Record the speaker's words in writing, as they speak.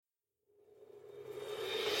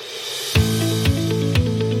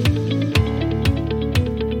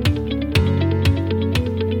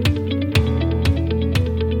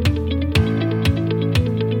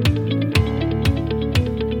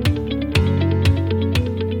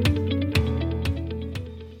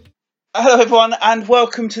Hello everyone and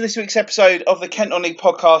welcome to this week's episode of the Kent Non-League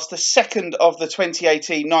podcast, the second of the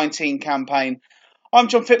 2018-19 campaign. I'm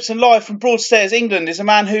John Phipson, live from Broadstairs, England, is a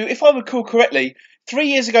man who, if I recall correctly, 3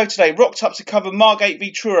 years ago today rocked up to cover Margate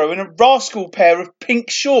v Truro in a rascal pair of pink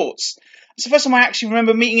shorts. It's the first time I actually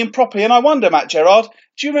remember meeting him properly, and I wonder, Matt Gerrard,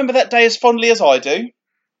 do you remember that day as fondly as I do?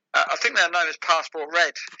 I think they're known as Passport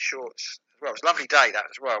Red shorts. Well, it was a lovely day that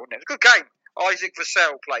as well, wasn't it? It was a good game. Isaac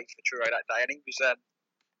Vassell played for Truro that day, and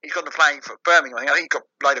he's got to play for Birmingham. I think he got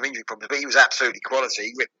a load of injury problems, but he was absolutely quality.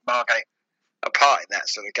 He ripped Margate apart in that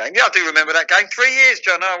sort of game. Yeah, I do remember that game. 3 years,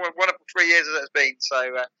 John. Oh, wonderful 3 years as it's been. So,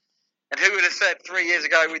 and who would have said 3 years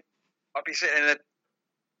ago I'd be sitting in a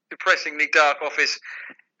depressingly dark office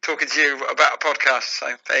talking to you about a podcast. So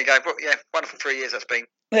there you go. But yeah, wonderful 3 years that's been.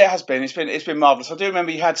 It has been. It's been marvellous. I do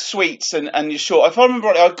remember you had sweets and your short. If I remember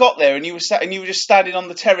rightly, I got there and you were just standing on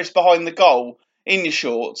the terrace behind the goal in your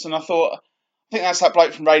shorts, and I thought, I think that's that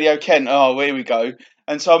bloke from Radio Kent. Oh, here we go.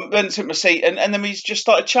 And so I went and took my seat, and then we just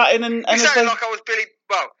started chatting. And you sounded like I was Billy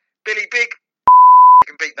Big. You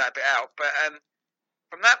can beat that a bit out, but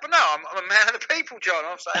from that, but no, I'm a man of the people, John.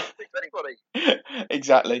 I'm saying I don't speak to anybody.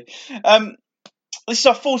 Exactly. This is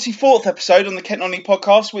our 44th episode on the Kent Non-League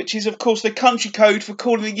podcast, which is, of course, the country code for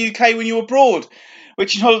calling the UK when you're abroad,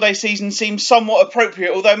 which in holiday season seems somewhat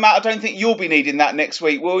appropriate, although, Matt, I don't think you'll be needing that next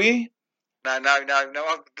week, will you? No.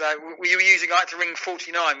 We were using, I had to ring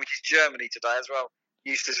 49, which is Germany today as well.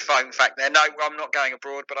 Eustace phone fact there. No, I'm not going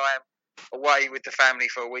abroad, but I am away with the family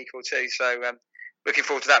for a week or two, so looking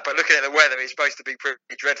forward to that. But looking at the weather, it's supposed to be pretty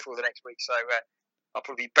dreadful the next week, so I'll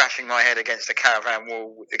probably be bashing my head against the caravan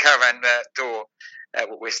wall, the caravan door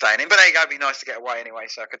what we're staying in. But there you go, it'd be nice to get away anyway,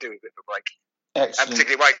 so I could do a bit of a break. Excellent. And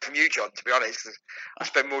particularly away from you, John, to be honest, because I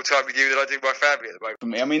spend more time with you than I do with my family at the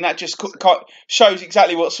moment. I mean, that just shows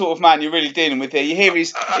exactly what sort of man you're really dealing with here. You hear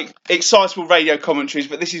his excitable radio commentaries,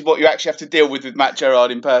 but this is what you actually have to deal with Matt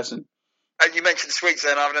Gerrard in person. And you mentioned sweets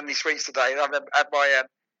then. I haven't had any sweets today. I've had my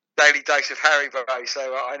daily dose of Haribo, so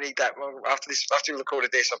I need that. Well, after we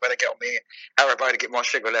recorded this, I better get on the Haribo to get my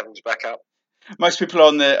sugar levels back up. Most people are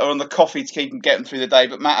on the coffee to keep them getting through the day,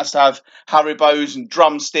 but Matt has to have Haribos and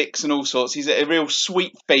drumsticks and all sorts. He's a real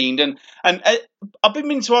sweet fiend. And I've been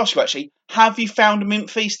meaning to ask you, actually, have you found a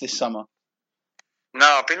mint feast this summer? No,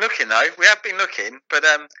 I've been looking, though. We have been looking, but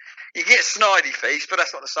you get Snidey feast, but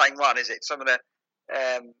that's not the same one, is it? Some of the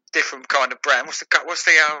different kind of brand. What's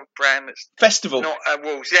the brand? That's Festival. Not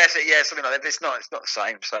Wolves. Yes, something like that. It's not the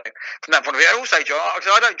same. So from that point of view, and also, John,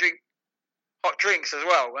 I don't drink hot drinks as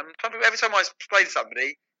well. And every time I explain to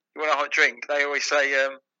somebody you want a hot drink, they always say, I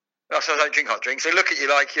don't drink hot drinks. They look at you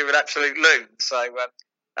like you're an absolute loon. So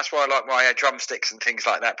that's why I like my drumsticks and things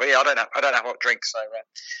like that. But yeah, I don't have hot drinks. So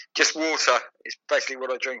just water is basically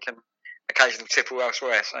what I drink, and occasionally tipple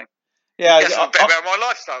elsewhere. So yeah, that's a bit about my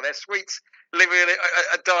lifestyle. There's sweets, living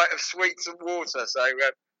a diet of sweets and water. So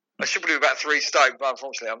I should be about 3 stone, but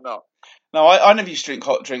unfortunately I'm not. No, I never used to drink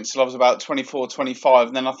hot drinks till I was about 24, 25,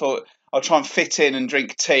 and then I thought I'll try and fit in and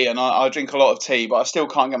drink tea, and I drink a lot of tea, but I still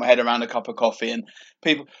can't get my head around a cup of coffee. And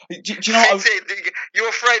people, do you know what?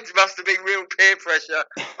 Your friends must have been real peer pressure.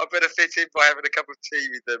 I better fit in by having a cup of tea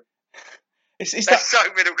with them. That's so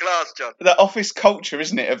middle class, John. That office culture,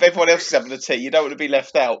 isn't it? If everyone else is having a tea, you don't want to be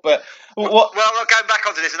left out. But what? Well, going back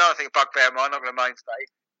onto this, another thing, a bugbear of mine, I'm not going to moan today,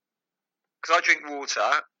 because I drink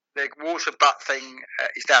water. The water butt thing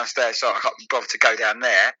is downstairs, so I can't bother to go down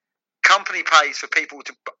there. Company pays for people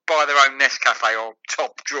to buy their own Nescafe or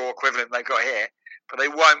top drawer equivalent they've got here, but they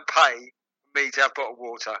won't pay me to have bottled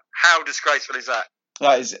water. How disgraceful is that?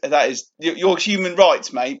 That is your human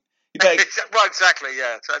rights, mate. Well, exactly,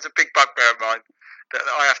 yeah. So that's a big bugbear of mine that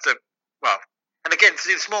I have to. Well, and again,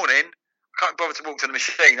 this morning I can't bother to walk to the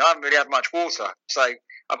machine. I haven't really had much water, so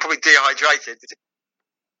I'm probably dehydrated,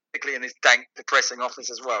 particularly in this dank, depressing office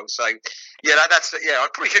as well. So yeah, I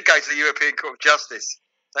probably should go to the European Court of Justice.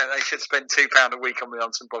 They should spend £2 a week on me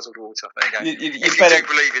on some bottled water. There you go. If you do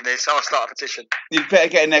believe in this, I'll start a petition. You'd better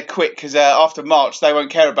get in there quick, because after March they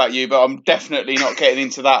won't care about you. But I'm definitely not getting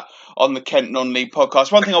into that on the Kent Non-League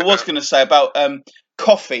podcast. One thing I was going to say about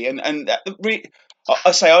coffee,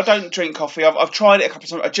 I say I don't drink coffee. I've tried it a couple of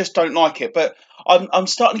times. I just don't like it. But I'm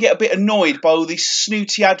starting to get a bit annoyed by all these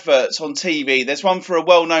snooty adverts on TV. There's one for a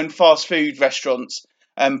well-known fast food restaurant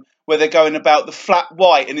where they're going about the flat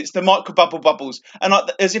white, and it's the micro bubbles, and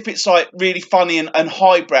as if it's like really funny and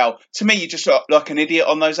highbrow. To me, you just look like an idiot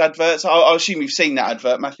on those adverts. I assume you've seen that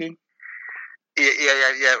advert, Matthew. Yeah.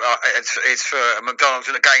 It's for McDonald's,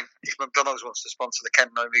 and again, if McDonald's wants to sponsor the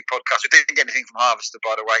Kent Non-League podcast, we didn't get anything from Harvester,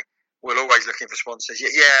 by the way. We're always looking for sponsors.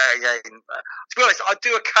 Yeah. To be honest, I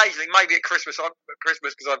do occasionally, maybe at Christmas,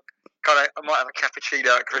 because I might have a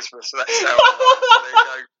cappuccino at Christmas. So that's how there you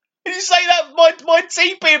go. Did you say that my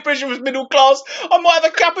TP impression was middle class? I might have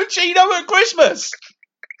a cappuccino at Christmas.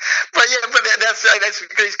 But that's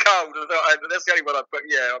because it's cold. That's the only one I put.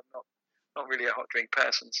 Yeah, I'm not really a hot drink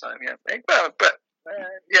person. So yeah,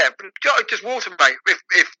 but just water, mate.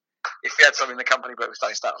 If we had something in the company, but we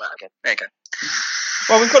don't start that again. There you go.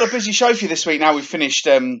 Well, we've got a busy show for you this week. Now we've finished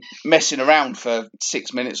messing around for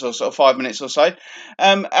 6 minutes or so, 5 minutes or so,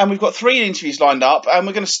 and we've got 3 interviews lined up. And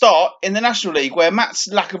we're going to start in the National League, where Matt's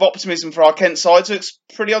lack of optimism for our Kent side looks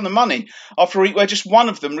pretty on the money after a week where just one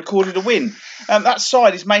of them recorded a win. That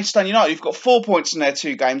side is Maidstone United, who've got 4 points in their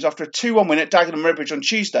 2 games after a 2-1 win at Dagenham Redbridge on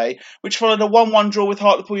Tuesday, which followed a 1-1 draw with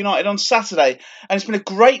Hartlepool United on Saturday. And it's been a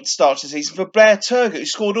great start to the season for Blair Turgott, who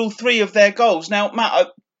scored all 3 of their goals. Now, Matt,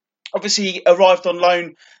 obviously, he arrived on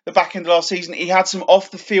loan the back end of last season. He had some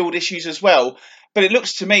off-the-field issues as well. But it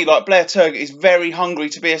looks to me like Blair Turgott is very hungry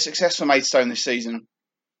to be a success for Maidstone this season.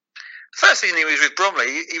 First season he was with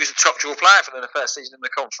Bromley, he was a top-draw player for them the first season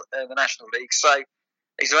in the National League. So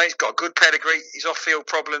he's got a good pedigree. His off-field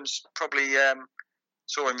problems probably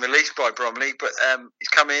saw him released by Bromley. But he's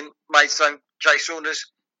come in, Maidstone, Jay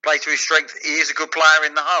Saunders, played to his strength. He is a good player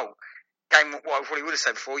in the whole. Game, what I probably would have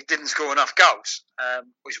said before, he didn't score enough goals.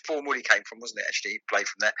 Which Bournemouth he came from, wasn't it? Actually, he played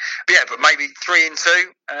from there. But maybe 3 and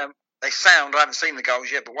 2. They sound. I haven't seen the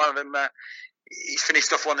goals yet, but one of them he's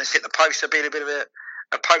finished off one that's hit the post. So being a bit of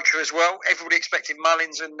a poacher as well. Everybody expected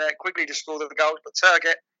Mullins and Quigley to score the goals, but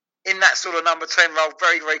Turgott in that sort of number 10 role,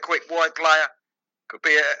 very very quick wide player, could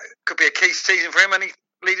be a key season for him, and he's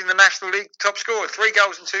leading the National League top scorer. 3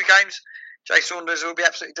 goals in 2 games. Jay Saunders will be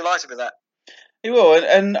absolutely delighted with that. He will,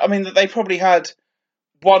 and I mean, they probably had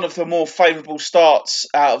one of the more favourable starts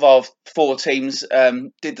out of our 4 teams,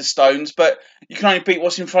 did the Stones, but you can only beat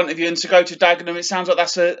what's in front of you, and to go to Dagenham, it sounds like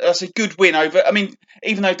that's a good win over. I mean,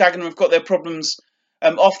 even though Dagenham have got their problems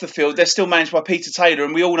off the field, they're still managed by Peter Taylor,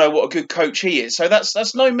 and we all know what a good coach he is. So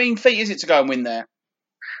that's no mean feat, is it, to go and win there?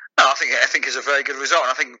 No, I think it's a very good result.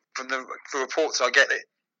 I think from the reports I get,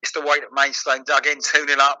 it's the way that Maidstone dug in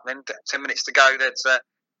 2-0 up, then 10 minutes to go, that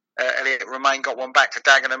Elliot Romain got one back for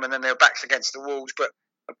Dagenham, and then they were backs against the walls, but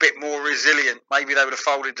a bit more resilient. Maybe they would have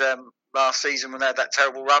folded last season when they had that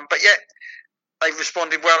terrible run, but yeah, they've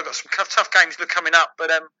responded well. They've got some tough games coming up,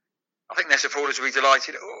 but I think their supporters will be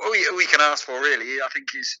delighted. All we can ask for, really, I think,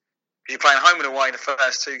 is if you're playing home and away in the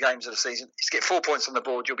first 2 games of the season, is to get 4 points on the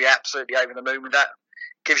board. You'll be absolutely over the moon with that.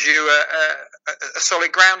 Gives you a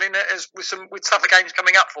solid grounding with tougher games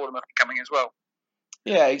coming up for them coming as well.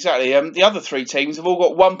 Yeah, exactly. The other 3 teams have all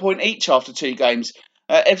got 1 point each after 2 games.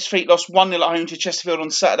 Ebbsfleet lost 1-0 at home to Chesterfield on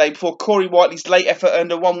Saturday before Corey Whiteley's late effort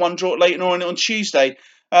earned a 1-1 draw at Leyton Orient on Tuesday.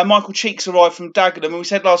 Michael Cheeks arrived from Dagenham, and we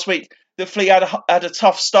said last week that Fleet had a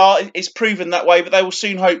tough start. It's proven that way, but they will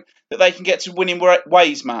soon hope that they can get to winning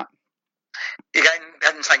ways, Matt. Again, they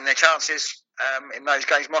hadn't taken their chances in those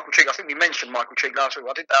games. Michael Cheek, I think we mentioned Michael Cheek last week.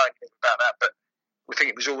 I didn't know anything about that, but we think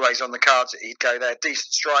it was always on the cards that he'd go there.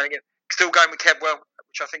 Decent striding. Still going with Kebwell,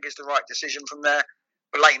 which I think is the right decision from there.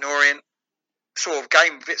 But Leyton Orient sort of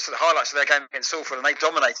game bits of the highlights of their game against Salford, and they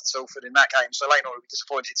dominated Salford in that game. So Leyton Orient were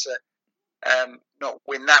disappointed to not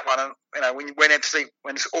win that one. And when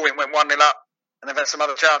Orient went 1-0 up, and they've had some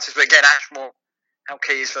other chances. But again, Ashmore, how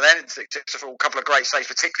key is for them to a couple of great saves,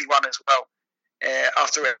 particularly one as well.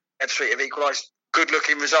 After Ebbsfleet have equalised, good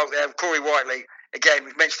looking result there. Corey Whiteley, again,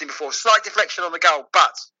 we've mentioned him before, slight deflection on the goal,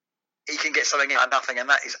 but he can get something out of nothing, and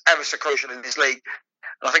that is ever so crucial in this league.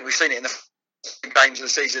 And I think we've seen it in the games of the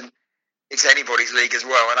season. It's anybody's league as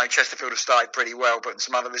well. I know Chesterfield have started pretty well, but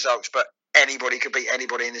some other results, but anybody could beat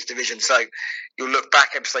anybody in this division. So you'll look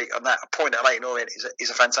back, Ebbsfleet, on that. A point at Leyton Orient is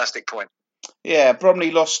a fantastic point. Yeah, Bromley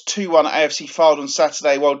lost 2-1 at AFC Fylde on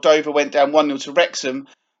Saturday, while Dover went down 1-0 to Wrexham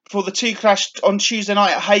before the 2 clashed on Tuesday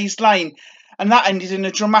night at Hayes Lane. And that ended in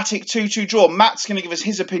a dramatic 2-2 draw. Matt's going to give us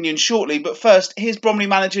his opinion shortly, but first, here's Bromley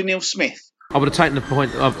manager Neil Smith. I would have taken the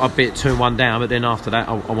point, I'd be at 2-1 down, but then after that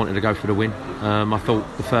I wanted to go for the win. I thought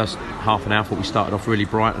the first half an hour, we started off really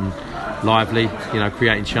bright and lively,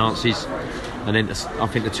 creating chances. And then I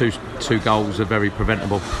think the two goals are very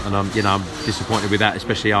preventable, and I'm disappointed with that,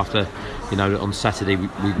 especially after, on Saturday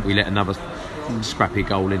we let another scrappy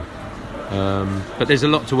goal in. But there's a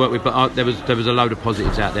lot to work with. But there was a load of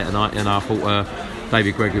positives out there tonight, and I thought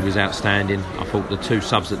David Gregory was outstanding. I thought the 2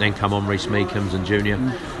 subs that then come on, Reece Meekums and Junior.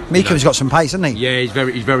 Meekums got some pace, hasn't he? Yeah, he's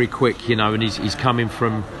very quick, and he's coming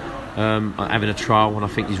from having a trial, and I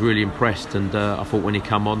think he's really impressed. And I thought when he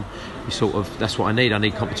come on, that's what I need. I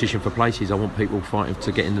need competition for places. I want people fighting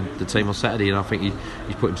to get in the team on Saturday, and I think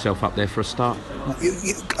he's put himself up there for a start.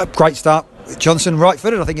 a great start. Johnson,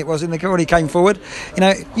 right-footed, I think it was in the goal. He came forward. You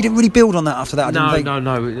didn't really build on that after that. No.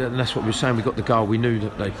 And that's what we were saying. We got the goal. We knew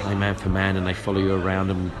that they play man for man and they follow you around.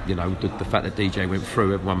 And the fact that DJ went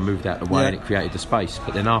through, everyone moved out of the way and it created the space.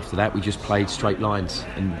 But then after that, we just played straight lines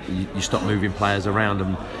and you stopped moving players around.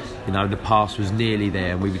 And the pass was nearly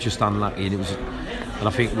there, and we were just unlucky. And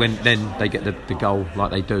I think when then they get the goal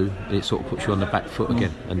like they do, it sort of puts you on the back foot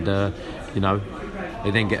again. And they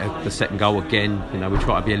then get the second goal again. We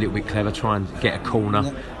try to be a little bit clever, try and get a corner.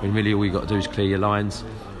 When really all you got to do is clear your lines.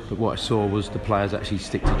 But what I saw was the players actually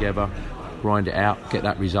stick together, grind it out, get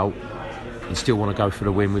that result, and still want to go for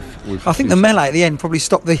the win with I think the melee at the end probably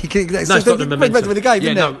stopped the stopped the momentum with the game,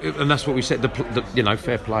 didn't it? And that's what we said. The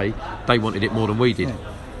fair play. They wanted it more than we did. Yeah.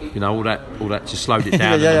 All that just slowed it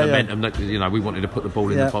down. And the momentum. We wanted to put the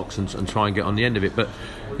ball in the box and try and get on the end of it. But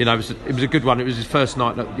it was a good one. It was his first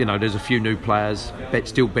night. There's a few new players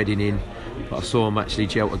still bedding in. But I saw them actually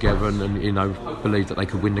gel together and believe that they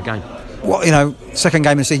could win the game. Second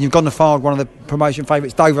game of the season, you've gone to Fylde, one of the promotion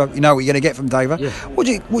favourites. Dover, you know what you're going to get from Dover. Yeah. What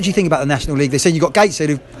do you think about the National League this season? You've got Gateshead,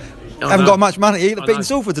 who haven't got much money. They've beaten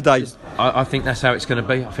Salford today. I think that's how it's going to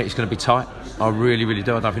be. I think it's going to be tight. I really, really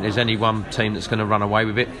do. I don't think there's any one team that's going to run away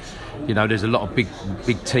with it. There's a lot of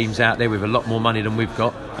big teams out there with a lot more money than we've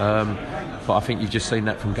got. But I think you've just seen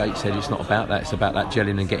that from Gateshead. It's not about that. It's about that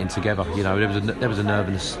gelling and getting together. There was a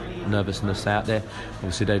nervousness out there.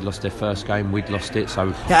 Obviously, they'd lost their first game. We'd lost it. So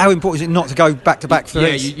how important is it not to go back to back for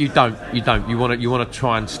it? Yeah, you don't. You want to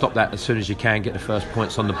try and stop that as soon as you can. Get the first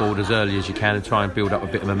points on the board as early as you can, and try and build up a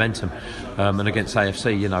bit of momentum. And against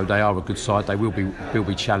AFC, they are a good side. They will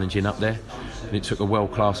be challenging up there. And it took a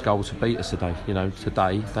world-class goal to beat us today.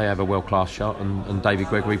 Today they have a world-class shot, and David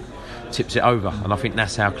Gregory tips it over, and I think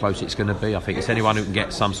that's how close it's going to be. I think it's anyone who can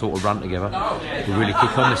get some sort of run together will really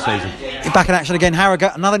kick on this season. Back in action again,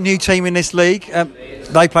 Harrogate, another new team in this league.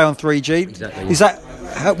 They play on 3G. Exactly. Is that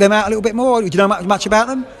help them out a little bit more? Do you know much about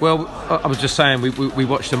them? Well, I was just saying we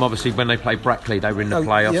watched them obviously when they played Brackley. They were in the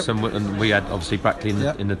playoffs, and we had obviously Brackley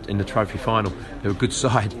in the trophy final. They were a good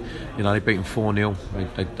side. They beat them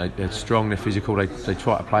 4-0. They're strong, they're physical. They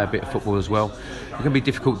try to play a bit of football as well. They're going to be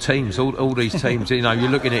difficult teams. All these teams. You're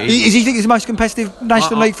looking at it. Is he think it's the most competitive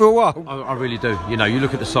National League for a while? I really do. You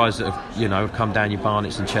look at the sides that have come down. Your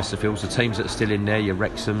Barnets and Chesterfields, the teams that are still in there. Your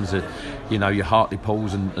Wrexhams, your Hartlepool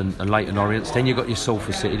and Leighton Orients. Then you've got your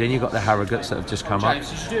Salford City. Then you've got the Harrogates that have just come up.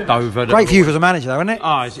 Dover. Great for you as a manager, though, isn't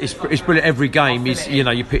it? It's brilliant. Every game is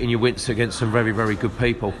you're pitting your wits against some very, very good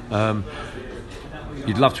people.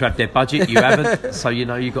 You'd love to have their budget, you haven't. So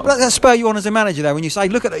you've got. But that spur you on as a manager, though, when you say,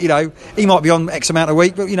 look at he might be on X amount a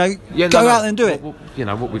week, but go out and do it.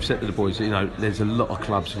 What we've said to the boys, there's a lot of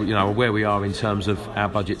clubs, where we are in terms of our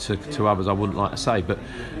budget to others. I wouldn't like to say, but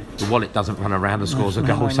the wallet doesn't run around and scores a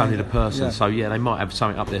goal. It's only the person. Yeah. So they might have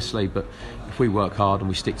something up their sleeve, but if we work hard and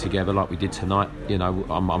we stick together like we did tonight,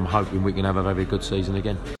 I'm hoping we can have a very good season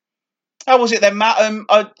again. How was it then, Matt?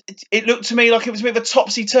 It looked to me like it was a bit of a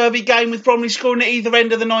topsy-turvy game with Bromley scoring at either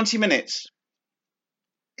end of the 90 minutes.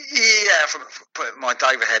 Yeah, from putting my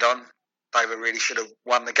Dover head on, Dover really should have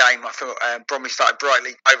won the game. I thought Bromley started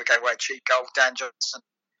brightly, Dover gave away a cheap goal. Dan Johnson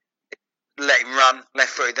let him run,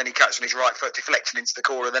 left-footed, then he cuts on his right foot, deflected into the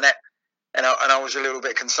corner of the net. And I was a little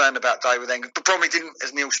bit concerned about Dover then. But Bromley didn't,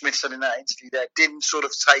 as Neil Smith said in that interview there, didn't sort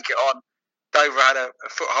of take it on. Dover had a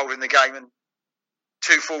foothold in the game, and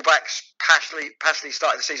two full-backs. Pashley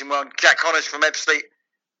started the season well. Jack Connors from Ebbsfleet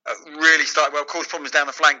really started well. Caused problems down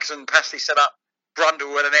the flanks, and Pashley set up.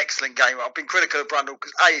 Brundle had an excellent game. I've been critical of Brundle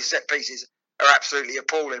because his set pieces are absolutely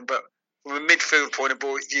appalling, but from a midfield point of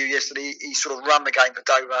view yesterday, he sort of run the game for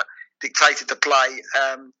Dover, dictated the play,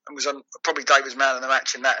 and was probably Dover's man of the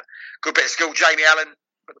match in that. Good bit of skill. Jamie Allen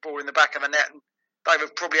put the ball in the back of the net, and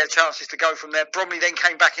Dover probably had chances to go from there. Bromley then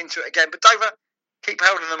came back into it again, but Dover keep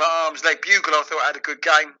holding them at arm's length. Bugle, I thought, had a good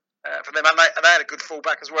game for them, and they had a good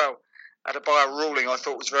fullback as well. Adebayo Ruling, I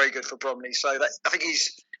thought, was very good for Bromley. So I think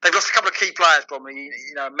they've lost a couple of key players, Bromley.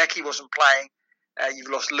 Mekki wasn't playing.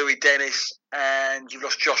 You've lost Louis Dennis, and you've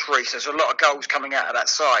lost Josh Reese. There's a lot of goals coming out of that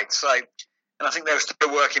side. So, and I think there was still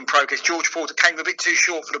a work in progress. George Porter came a bit too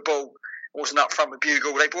short for the ball. Wasn't up front with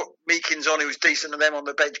Bugle. They brought Meekins on, who was decent, and them on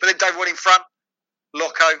the bench. But then Dover went in front.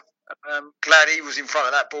 Loco, glad he was in front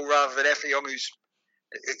of that ball rather than Effiong, who's.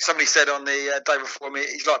 Somebody said on the day before me,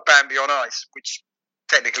 he's like Bambi on ice, which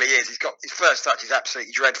technically he is. His first touch is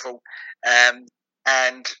absolutely dreadful, and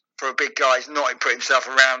for a big guy, he's not put himself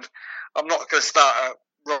around. I'm not going to start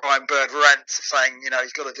a Ryan Bird rant saying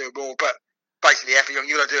he's got to do more, but basically, Effiong,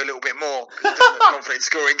 you've got to do a little bit more because he doesn't look confident in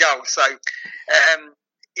scoring goals. So,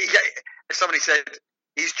 somebody said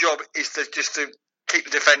his job is to keep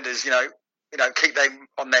the defenders, keep them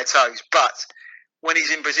on their toes. But when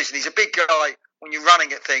he's in position, he's a big guy. When you're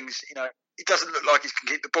running at things, it doesn't look like he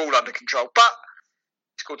can keep the ball under control. But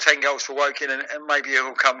he scored 10 goals for Woking, and maybe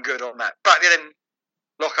it'll come good on that. But then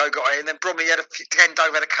Locko got in, then Bromley had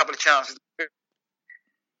Dover had a couple of chances.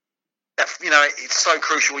 It's so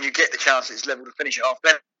crucial when you get the chance at this level to finish it off.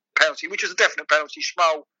 Then penalty, which was a definite penalty.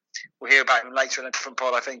 Schmoll, we'll hear about him later in a different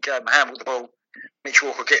pod, I think, handled the ball. Mitch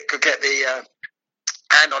Walker could get the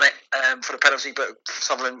hand on it for the penalty, but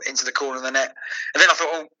Sutherland into the corner of the net. And then I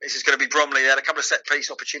thought, this is going to be Bromley. They had a couple of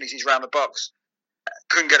set-piece opportunities around the box.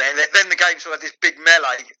 Couldn't get it in. Then the game sort of had this big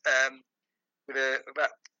melee with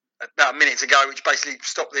about a minute to go, which basically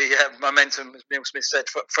stopped the momentum, as Neil Smith said,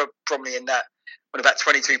 for Bromley in that. When about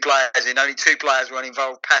 22 players in, only 2 players were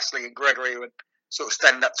involved, Passley and Gregory, were sort of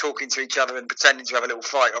standing up talking to each other and pretending to have a little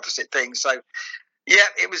fight opposite things. So, yeah,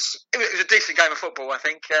 it was a decent game of football, I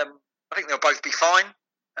think. I think they'll both be fine.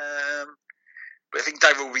 But I think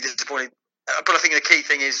Dover will be disappointed. But I think the key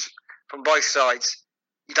thing is, from both sides,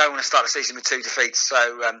 you don't want to start the season with 2 defeats. So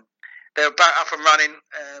they're about up and running.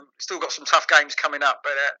 Still got some tough games coming up,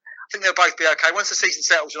 but I think they'll both be okay. Once the season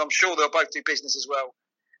settles, and I'm sure they'll both do business as well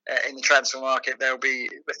in the transfer market, they'll be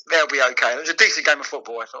okay. It was a decent game of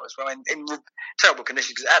football, I thought, as well, in terrible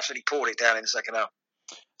conditions, because it absolutely poured it down in the second half.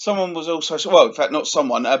 Someone was also, well, in fact, not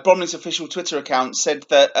someone, Bromley's official Twitter account said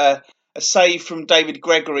that a save from David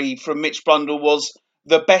Gregory from Mitch Blundell was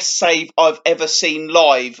the best save I've ever seen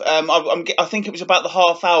live. I think it was about the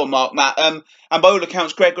half-hour mark, Matt. And by all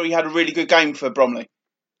accounts, Gregory had a really good game for Bromley.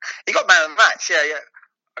 He got man of the match, yeah.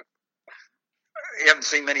 You haven't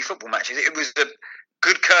seen many football matches. It was a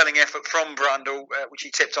good curling effort from Blundell, which he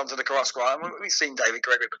tipped onto the crossbar. We've seen David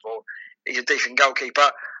Gregory before. He's a decent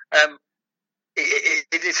goalkeeper.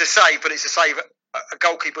 It's a save, but it's a save. A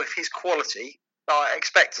goalkeeper of his quality, I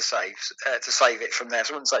expect to save it from there.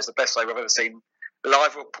 So I wouldn't say it's the best save I've ever seen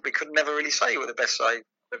live. Or probably could never really say what the best save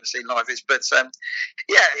I've ever seen live is. But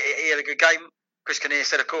yeah, he had a good game. Chris Kinnear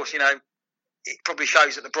said, of course, it probably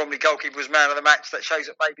shows that the Bromley goalkeeper was man of the match. That shows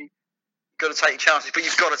that maybe you've got to take your chances, but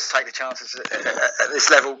you've got to take the chances at this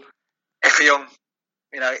level. Effiong,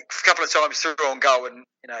 a couple of times through on goal, and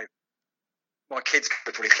my kids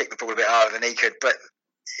could probably kick the ball a bit harder than he could, but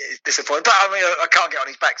it's disappointing. But I can't get on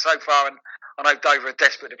his back so far, and I know Dover are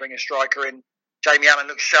desperate to bring a striker in. Jamie Allen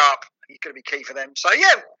looks sharp. He's going to be key for them. So,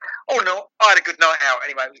 yeah, all in all, I had a good night out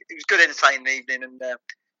anyway. It was a good, entertaining evening, and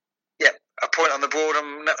a point on the board.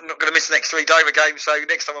 I'm not going to miss the next 3 Dover games, so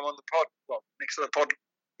next time I'm on the pod, next to the pod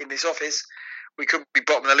in this office, we could be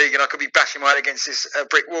bottom of the league, and I could be bashing my head against this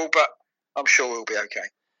brick wall, but I'm sure we'll be okay.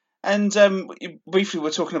 And briefly,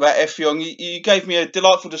 we're talking about Effiong. You gave me a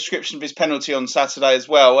delightful description of his penalty on Saturday as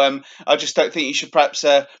well. I just don't think you should perhaps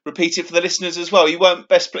repeat it for the listeners as well. You weren't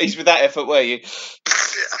best pleased with that effort, were you?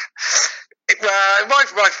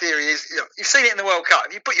 My theory is, you've seen it in the World Cup.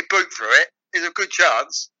 If you put your boot through it, there's a good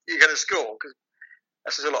chance you're going to score, because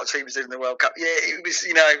that's what a lot of teams do in the World Cup. Yeah, it was,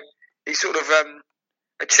 he's sort of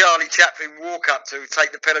a Charlie Chaplin walk up to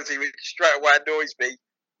take the penalty, which straight away annoys me.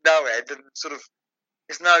 No end, and sort of.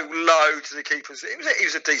 There's no low to the keepers. It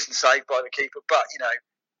was a decent save by the keeper, but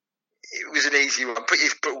it was an easy one. Put your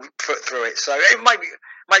foot through it. So maybe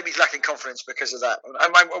he's lacking confidence because of that.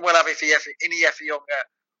 And we'll have any Effiong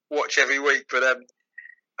watch every week. But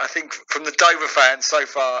I think from the Dover fans so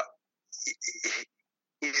far,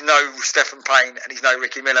 he's no Stephen Payne and he's no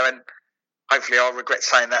Ricky Miller. And hopefully I'll regret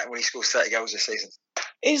saying that when he scores 30 goals this season.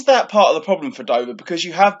 Is that part of the problem for Dover? Because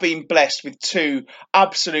you have been blessed with 2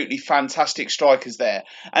 absolutely fantastic strikers there.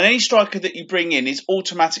 And any striker that you bring in is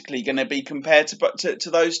automatically going to be compared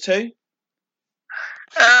to those 2?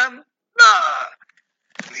 No.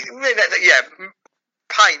 Yeah,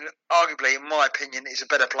 Payne, arguably, in my opinion, is a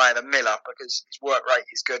better player than Miller because his work rate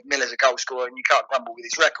is good. Miller's a goal scorer and you can't grumble with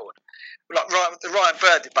his record. Like the Ryan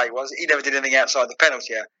Bird debate was, he never did anything outside the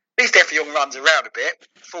penalty area. At least Effiong runs around a bit,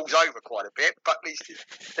 falls over quite a bit, but at least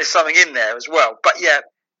there's something in there as well. But yeah,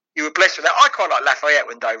 you were blessed with that. I quite like Lafayette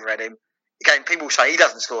when Dover had him. Again, people say he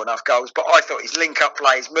doesn't score enough goals, but I thought his link-up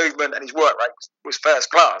play, his movement and his work rate was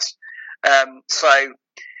first class. So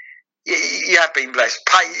you have been blessed.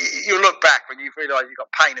 You'll look back when you realise you've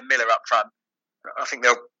got Payne and Miller up front. I think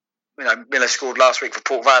Miller scored last week for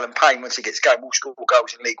Port Vale, and Payne, once he gets going, will score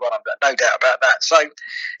goals in League One. I've got no doubt about that. So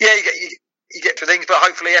yeah, you get to things, but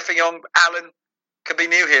hopefully Effiong, Allen can be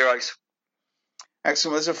new heroes.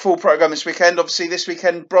 Excellent. There's a full programme this weekend. Obviously, this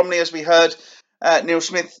weekend, Bromley, as we heard Neil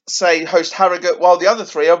Smith say, host Harrogate, while the other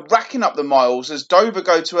 3 are racking up the miles as Dover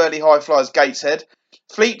go to early high flyers Gateshead,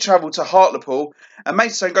 Fleet travel to Hartlepool, and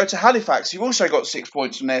Maidstone go to Halifax. You've also got 6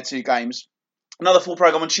 points from their 2 games. Another full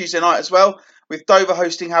programme on Tuesday night as well, with Dover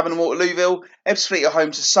hosting Havant and Waterlooville, Ebbsfleet are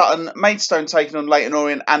home to Sutton, Maidstone taking on Leyton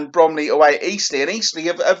Orient, and Bromley away at Eastleigh. And Eastleigh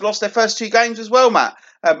have lost their first 2 games as well, Matt.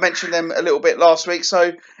 Mentioned them a little bit last week,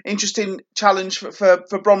 so interesting challenge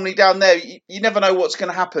for Bromley down there. You never know what's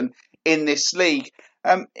going to happen in this league.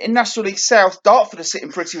 In National League South, Dartford are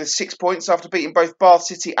sitting pretty with 6 points after beating both Bath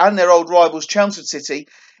City and their old rivals Chelmsford City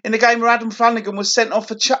in the game where Adam Flanagan was sent off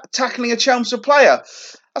for tackling a Chelmsford player.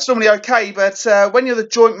 That's normally okay, but when you're the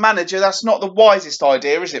joint manager, that's not the wisest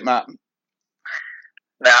idea, is it, Matt?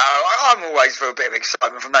 No, I'm always for a bit of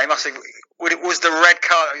excitement from that. It was the red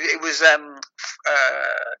card. It was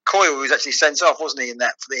Coyle who was actually sent off, wasn't he, in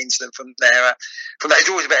that for the incident from there? From that, it's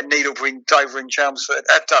always a bit of needle between Dover and Chelmsford,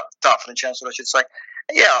 Dartford and Chelmsford, I should say.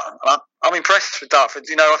 Yeah, I'm impressed with Dartford.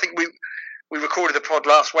 I think we recorded the pod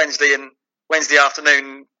last Wednesday, and Wednesday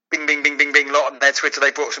afternoon, bing, bing, bing, bing, bing, lot on their Twitter,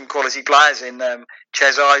 they brought some quality players in,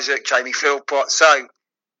 Ches Isaac, Jamie Philpott. So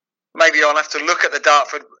maybe I'll have to look at the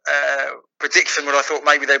Dartford prediction where I thought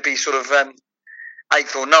maybe they'd be sort of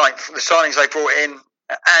 8th or 9th. The signings they brought in,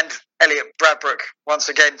 and Elliot Bradbrook, once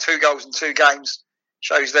again, 2 goals in 2 games,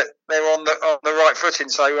 shows that they're on the right footing.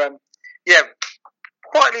 So,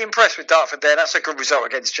 quietly impressed with Dartford there. That's a good result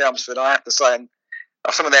against Chelmsford, I have to say. And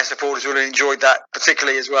some of their supporters really enjoyed that,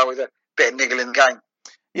 particularly as well, with a bit of niggle in the game.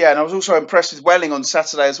 Yeah, and I was also impressed with Welling on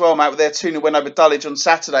Saturday as well, Matt, with their 2-0 win over Dulwich on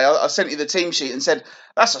Saturday. I sent you the team sheet and said,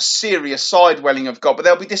 that's a serious side Welling have got, but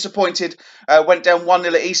they'll be disappointed. Went down 1-0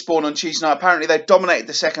 at Eastbourne on Tuesday night. Apparently they dominated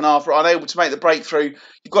the second half, were unable to make the breakthrough.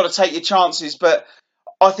 You've got to take your chances, but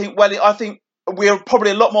I think we're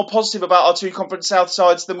probably a lot more positive about our 2 Conference South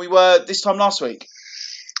sides than we were this time last week.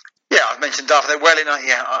 Yeah, I've mentioned Dartford.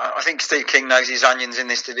 I think Steve King knows his onions in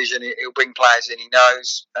this division. He'll bring players in, he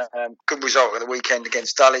knows. Good result of the weekend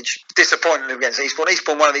against Dulwich. Disappointing against Eastbourne.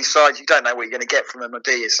 Eastbourne, one of these sides, you don't know what you're going to get from them,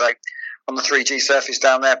 do you? So, on the 3G surface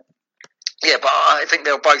down there. Yeah, but I think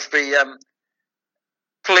they'll both be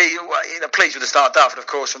pleased with the start of Dartford, of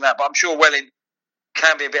course, from that. But I'm sure Welling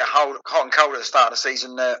can be a bit hot and cold at the start of the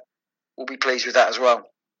season. We'll be pleased with that as well.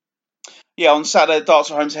 Yeah, on Saturday, Darts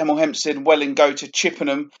are home to Hemel Hempstead. Welling go to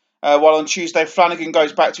Chippenham. While on Tuesday, Flanagan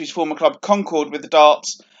goes back to his former club Concord with the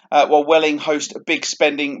Darts, while Welling host big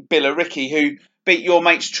spending Billericay, who beat your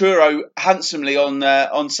mates Truro handsomely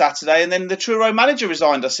on Saturday, and then the Truro manager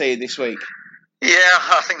resigned, I see, this week. Yeah,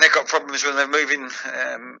 I think they've got problems when they're moving.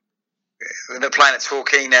 They're playing at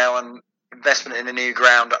Torquay now, and investment in a new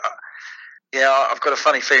ground. Yeah, I've got a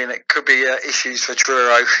funny feeling it could be issues for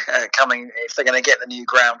Truro coming if they're going to get the new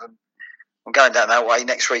ground. And I'm going down that way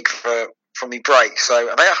next week from the break. So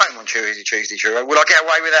are they at home on Tuesday, Truro? Will I get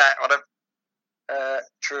away with that?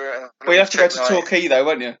 Truro. Well, you have to go to Torquay though,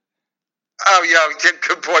 won't you? Oh, yeah,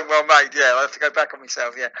 good point, well made. Yeah, I'll have to go back on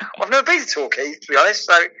myself. Yeah, I've never been to Torquay, to be honest.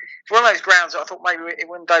 So it's one of those grounds that I thought maybe it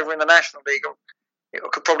went over in the National League. I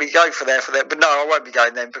could probably go for there, but no, I won't be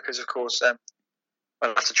going then because, of course,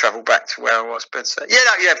 I'll have to travel back to where I was. But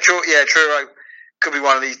Truro could be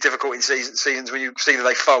one of these difficult seasons when you see that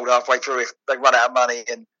they fold halfway through if they run out of money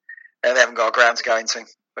and they haven't got a ground to go into.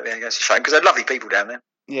 But yeah, it's a shame because they're lovely people down there.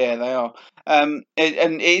 Yeah, they are. And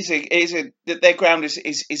their ground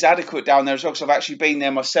is adequate down there as well. Because I've actually been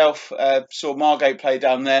there myself. Saw Margate play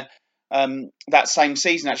down there that same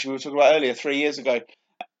season. Actually, we were talking about earlier, 3 years ago.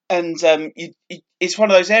 And it's one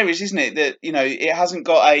of those areas, isn't it, that it hasn't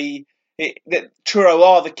got that Truro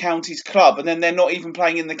are the county's club, and then they're not even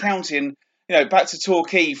playing in the county. And back to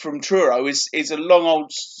Torquay from Truro is a long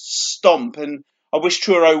old stomp. And I wish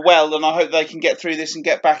Truro well, and I hope they can get through this and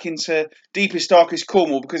get back into deepest, darkest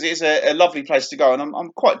Cornwall because it is a lovely place to go. And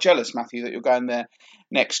I'm quite jealous, Matthew, that you're going there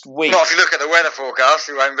next week. Not if you look at the weather forecast,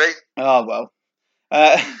 it won't be. Oh, well.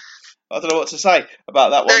 I don't know what to say about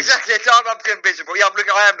that one. Yeah, exactly. I'm getting miserable. Yeah,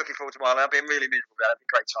 I am looking forward to mine. I've been really miserable about it. It'll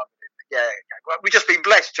be a great time. Yeah. We've just been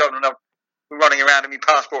blessed, John, and I've been running around in my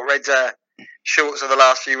Passport Red shorts for the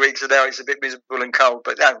last few weeks, and now it's a bit miserable and cold.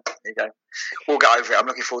 But there you go. We'll get over it. I'm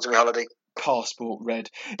looking forward to my holiday. Passport Red.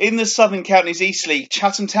 In the Southern Counties East League,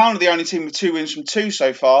 Chatham Town are the only team with 2 wins from 2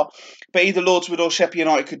 so far, but either Lordswood or Sheppey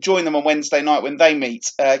United could join them on Wednesday night when they meet.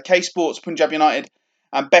 K Sports, Punjab United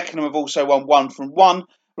and Beckenham have also won 1 from 1.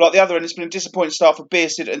 Like the other end, it's been a disappointing start for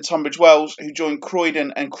Bearsted and Tunbridge Wells, who joined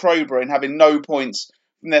Croydon and Crowborough in having no points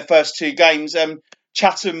from their first 2 games.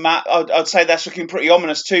 Chatham, Matt, I'd say that's looking pretty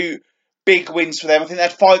ominous. 2 big wins for them. I think they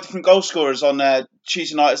had 5 different goal scorers on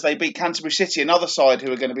Tuesday night as they beat Canterbury City, another side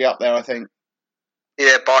who are going to be up there, I think.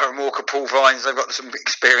 Yeah, Byron Walker, Paul Vines, they've got some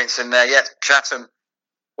experience in there. Yeah, Chatham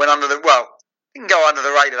went didn't go under the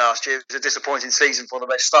radar last year. It was a disappointing season for them.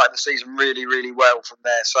 They started the season really, really well from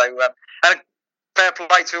there. So, and fair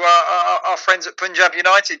play to our friends at Punjab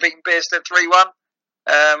United, beating Bearsted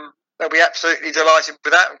 3-1. they'll be absolutely delighted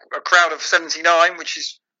with that. A crowd of 79, which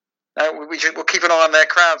is we'll keep an eye on their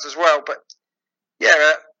crowds as well. But yeah,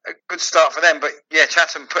 a good start for them. But yeah,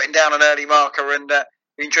 Chatham putting down an early marker, and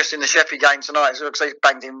interested in the Sheppey game tonight as well, because they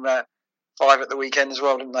banged him 5 at the weekend as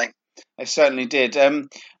well, didn't they? They certainly did.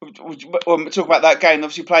 We'll talk about that game.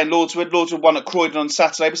 Obviously playing Lordswood. Lordswood won at Croydon on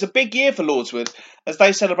Saturday. It was a big year for Lordswood as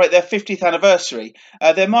they celebrate their 50th anniversary.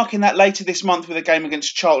 They're marking that later this month with a game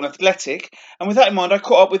against Charlton Athletic. And with that in mind, I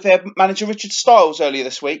caught up with their manager Richard Stiles earlier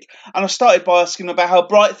this week, and I started by asking about how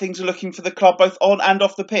bright things are looking for the club both on and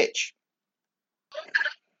off the pitch.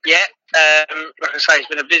 Yeah, like I say, it's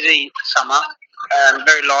been a busy summer.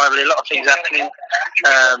 Very lively, a lot of things happening,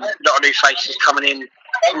 a lot of new faces coming in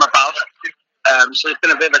from above. So there's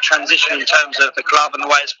been a bit of a transition in terms of the club and the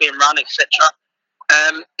way it's being run, etc.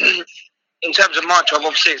 In terms of my job,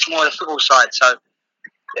 obviously it's more the football side. So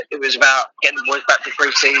it was about getting the boys back for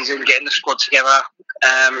pre-season, getting the squad together,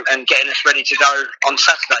 and getting us ready to go on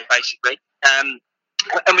Saturday, basically.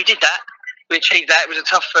 And we did that. We achieved that. It was a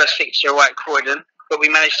tough first fixture away at Croydon, but we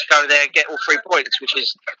managed to go there and get all 3 points,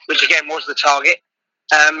 which again was the target.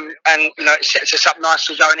 And it sets us up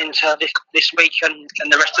nicely going into this week and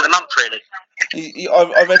the rest of the month, really.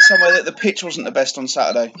 I read somewhere that the pitch wasn't the best on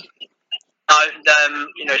Saturday. No,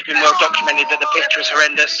 it's been well documented that the pitch was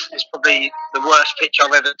horrendous. It's probably the worst pitch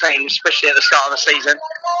I've ever seen, especially at the start of the season.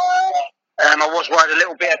 I was worried a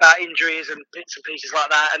little bit about injuries and bits and pieces like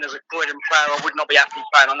that, and as a Croydon player, I would not be happy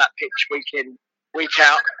playing on that pitch week in, week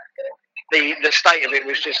out. The state of it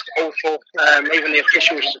was just awful. Even the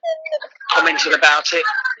officials commented about it.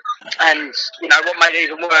 And, what made it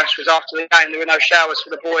even worse was after the game, there were no showers for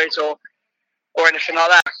the boys or anything like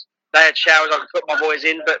that. They had showers I could put my boys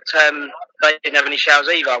in, but they didn't have any showers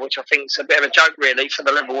either, which I think is a bit of a joke, really, for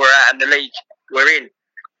the level we're at and the league we're in.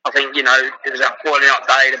 I think, it was a boiling hot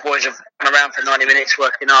day. The boys have been around for 90 minutes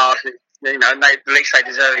working hard. And the least they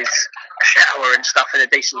deserve is a shower and stuff in a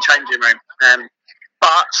decent changing room.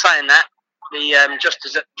 But saying that, the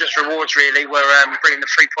just rewards really were bringing the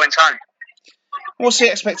 3 points home. What's the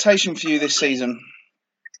expectation for you this season?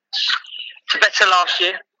 To better last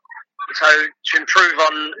year. So to improve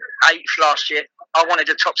on 8th last year. I wanted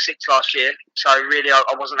a top 6 last year, so really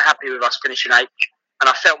I wasn't happy with us finishing 8th, and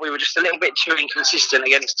I felt we were just a little bit too inconsistent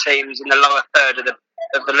against teams in the lower third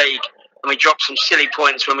of the league, and we dropped some silly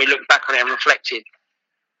points when we looked back on it and reflected.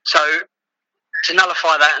 So to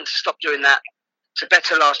nullify that and to stop doing that, to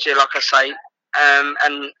better last year, like I say,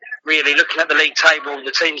 and really looking at the league table,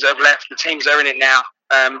 the teams that have left, the teams that are in it now,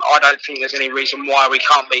 I don't think there's any reason why we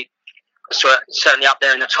can't be certainly up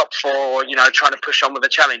there in the top 4 or, trying to push on with a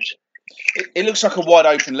challenge. It looks like a wide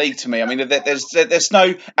open league to me. I mean, there's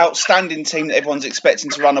no outstanding team that everyone's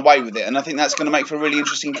expecting to run away with it, and I think that's going to make for a really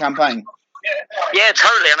interesting campaign. Yeah,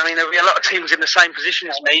 totally. And I mean, there'll be a lot of teams in the same position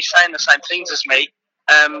as me, saying the same things as me,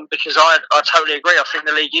 because I totally agree. I think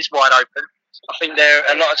the league is wide open. I think there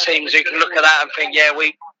are a lot of teams who can look at that and think, yeah,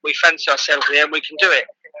 we fancy ourselves here and we can do it.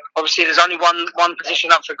 Obviously, there's only one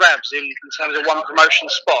position up for grabs in terms of one promotion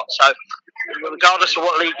spot. So regardless of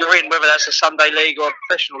what league you're in, whether that's a Sunday league or a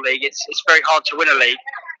professional league, it's very hard to win a league.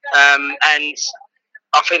 And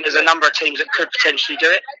I think there's a number of teams that could potentially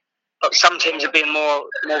do it. But some teams are being more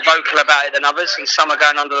vocal about it than others, and some are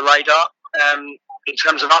going under the radar. In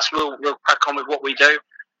terms of us, we'll crack on with what we do.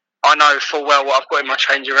 I know full well what I've got in my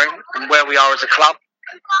changing room and where we are as a club.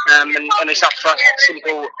 And it's up for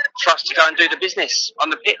us to go and do the business on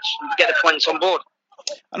the pitch and get the points on board.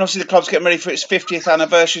 And obviously the club's getting ready for its 50th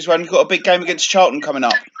anniversary as well, and you've got a big game against Charlton coming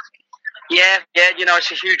up. Yeah,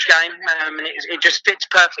 it's a huge game, and it just fits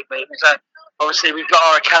perfectly. So obviously we've got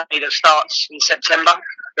our academy that starts in September,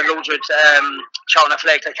 the Lordswood Charlton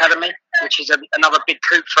Athletic Academy, which is another big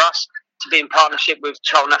coup for us to be in partnership with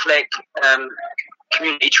Charlton Athletic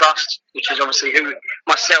Community Trust, which is obviously who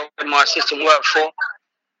myself and my assistant work for.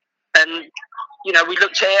 And, we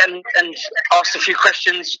looked at it and asked a few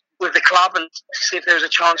questions with the club and to see if there was a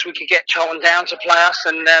chance we could get Charlton down to play us.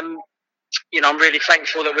 And, I'm really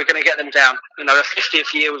thankful that we're going to get them down. The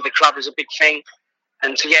 50th year with the club is a big thing.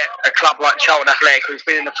 And to get a club like Charlton Athletic, who's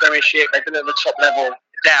been in the Premiership, they've been at the top level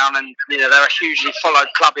down, and, they're a hugely followed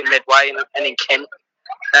club in Medway and in Kent.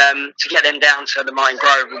 To get them down to the Martin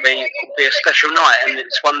Grove will be a special night, and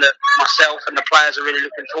it's one that myself and the players are really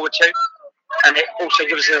looking forward to. And it also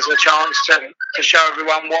gives us a chance to show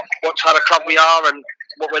everyone what type of club we are and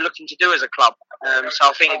what we're looking to do as a club. So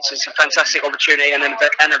I think it's a fantastic opportunity and an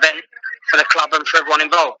event for the club and for everyone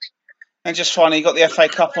involved. And just finally, you got the FA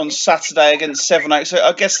Cup on Saturday against Sevenoaks. So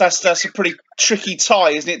I guess that's a pretty tricky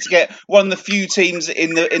tie, isn't it, to get one of the few teams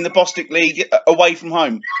in the Bostik League away from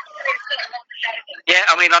home? Yeah,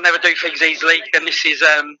 I mean, I never do things easily. The missus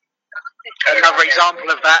another example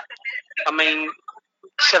of that. I mean,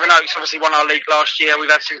 Sevenoaks obviously won our league last year. We've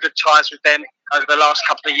had some good ties with them over the last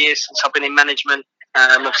couple of years since I've been in management.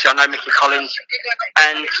 Obviously, I know Mickey Collins,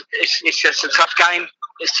 and it's just a tough game.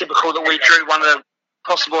 It's typical that we drew one of the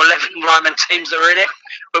possible 11 Ryman teams that were in it,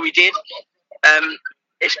 but we did.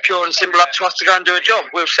 It's pure and simple up to us to go and do a job.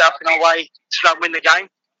 We'll set up in our way to go and win the game.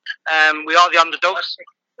 We are the underdogs.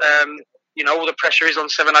 All the pressure is on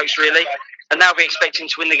Sevenoaks really, and they'll be expecting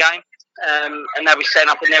to win the game, and they'll be setting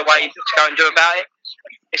up in their way to go and do about it.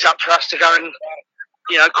 It's up to us to go and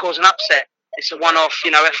cause an upset. It's a one-off,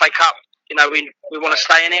 FA Cup. We want to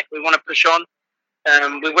stay in it. We want to push on.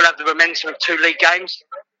 We will have the momentum of 2 league games,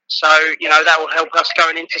 so that will help us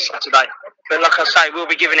going into Saturday. But like I say, we'll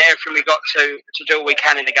be giving it everything we got to do what we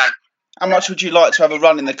can in the game. How much would you like to have a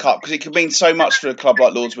run in the cup? Because it could mean so much for a club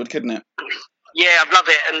like Lordswood, couldn't it? Yeah, I'd love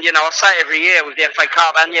it, and I say it every year with the FA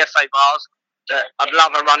Cup and the FA Bars that I'd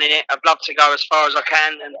love a run in it. I'd love to go as far as I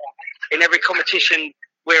can, and in every competition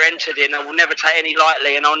we're entered in, I will never take any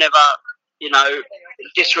lightly, and I'll never,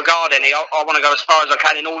 disregard any. I want to go as far as I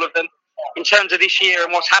can in all of them. In terms of this year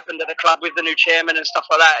and what's happened at the club with the new chairman and stuff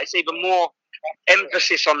like that, it's even more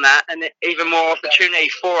emphasis on that, and even more opportunity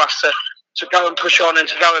for us to go and push on and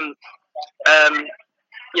to go and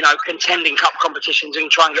contend in cup competitions and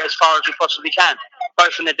try and get as far as we possibly can,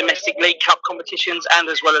 both in the domestic league cup competitions and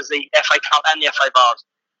as well as the FA Cup and the FA Bars.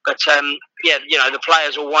 But the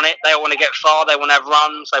players all want it. They all want to get far. They want to have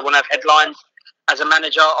runs. They want to have headlines. As a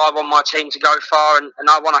manager, I want my team to go far, and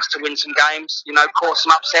I want us to win some games, cause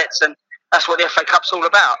some upsets, and that's what the FA Cup's all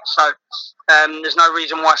about. So there's no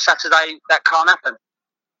reason why Saturday that can't happen.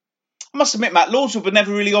 I must admit, Matt, Lordswood were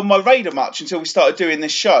never really on my radar much until we started doing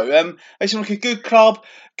this show. They seem like a good club,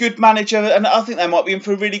 good manager, and I think they might be in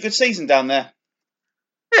for a really good season down there.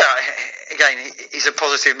 Yeah, again, he's a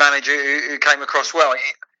positive manager who came across well.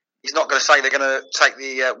 He's not going to say they're going to take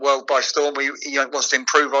the world by storm. He wants to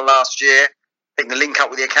improve on last year. I think the link up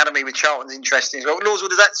with the academy with Charlton's interesting as well.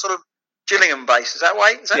 Lordswood, is that sort of Gillingham base? Is that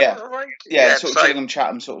way? Is that right? Yeah, sort of Gillingham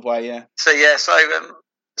Chatham sort of way, yeah. So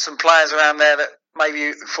some players around there that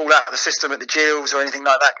maybe fall out of the system at the Gills or anything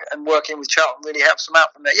like that, and working with Charlton really helps them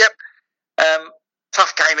out from there. Yep.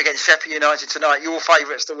 Tough game against Sheffield United tonight. Your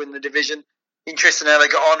favourites to win the division. Interesting how they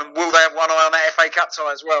got on, and will they have one eye on that FA Cup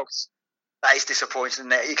tie as well? That is disappointing,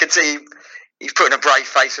 isn't it? You can see he's putting a brave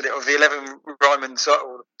face at it. Of the 11 Ryman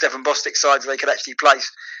or Devon Bostic sides they could actually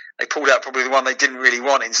place, they pulled out probably the one they didn't really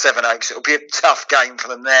want in Sevenoaks. It'll be a tough game for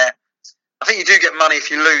them there. I think you do get money if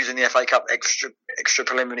you lose in the FA Cup extra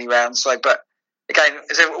preliminary round. So, but again,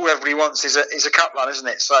 all everybody wants is a cup run, isn't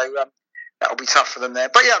it? So that'll be tough for them there.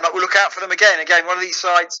 But yeah, we'll look out for them again. Again, one of these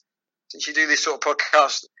sides, since you do this sort of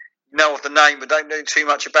podcast, you know of the name, but don't know too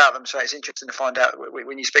much about them. So it's interesting to find out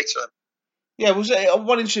when you speak to them. Yeah,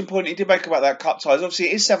 one interesting point he did make about that cup ties. Obviously,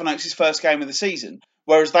 it is Sevenoaks' first game of the season,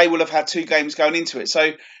 whereas they will have had 2 games going into it.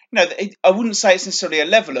 So, I wouldn't say it's necessarily a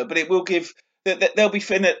leveller, but it will give they'll be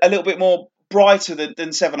feeling a little bit more brighter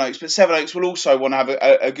than Sevenoaks. But Sevenoaks will also want to have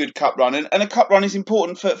a good cup run, and a cup run is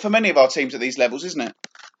important for many of our teams at these levels, isn't it?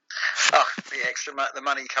 Oh, the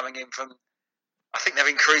money coming in from. I think they've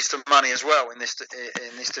increased the money as well in this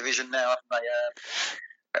division now, haven't they?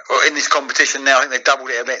 Or in this competition now, I think they've doubled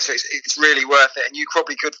it a bit, so it's really worth it. And you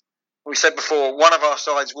probably could, we said before, one of our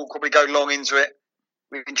sides will probably go long into it.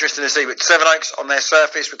 We're interested to see, but Sevenoaks on their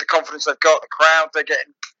surface, with the confidence they've got, the crowd they're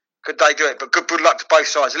getting, could they do it? But good luck to both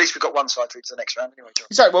sides. At least we've got one side through to the next round anyway, John.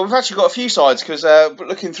 Exactly. Well, we've actually got a few sides because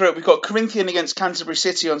looking through it, we've got Corinthian against Canterbury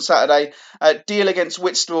City on Saturday, Deal against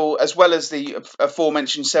Whitstable, as well as the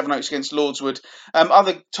aforementioned Sevenoaks against Lordswood.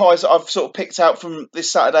 Other ties that I've sort of picked out from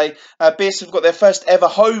this Saturday, Bierce have got their first ever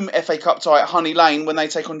home FA Cup tie at Honey Lane when they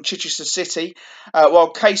take on Chichester City,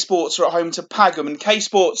 while K Sports are at home to Pagham. And K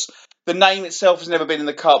Sports, the name itself has never been in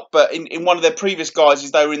the Cup, but in one of their previous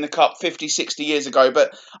guises, they were in the Cup 50, 60 years ago.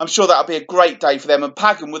 But I'm sure that'll be a great day for them. And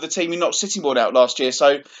Pagham were the team who knocked Sittingbourne out last year.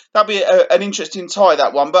 So that'll be an interesting tie,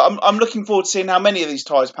 that one. But I'm looking forward to seeing how many of these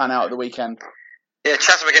ties pan out at the weekend. Yeah,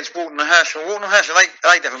 Chatham against Walton and Herschel. Walton and Herschel,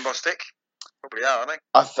 are they Devon Bostic? Probably are, aren't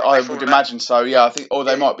they? I would imagine so, yeah. I think, or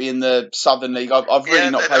they might be in the Southern League. I've really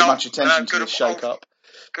not paid much attention to this shake-up.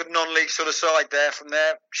 Good non-league sort of side there from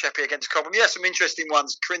there. Sheppey against Cobham. Yeah, some interesting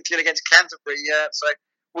ones. Corinthian against Canterbury. Yeah, so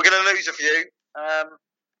we're going to lose a few.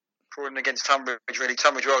 Croydon against Tunbridge, really.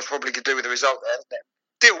 Tunbridge Wells probably could do with the result there, isn't it?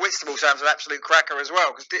 Deal Whitstable sounds an absolute cracker as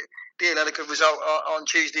well, because Deal had a good result on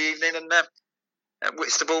Tuesday evening, and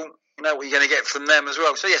Whitstable, you know what you're going to get from them as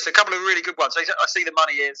well. So, yes, a couple of really good ones. So I see the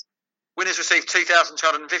money is winners receive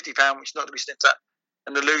 £2,250, which is not to be sniffed at,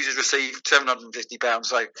 and the losers receive £750.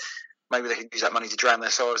 So maybe they can use that money to drown their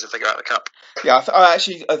sorrows if they go out of the cup. Yeah, I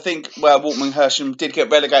think Walton and Hersham did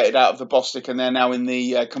get relegated out of the Bostik, and they're now in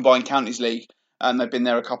the Combined Counties League, and they've been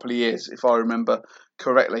there a couple of years, if I remember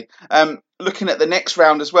correctly. Looking at the next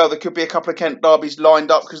round as well, there could be a couple of Kent derbies lined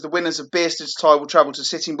up because the winners of Beerstead's tie will travel to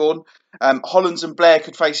Sittingbourne. Hollands and Blair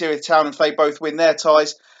could face Erith Town if they both win their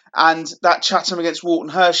ties. And that Chatham against Walton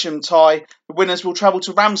Hersham tie, the winners will travel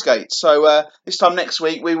to Ramsgate. So this time next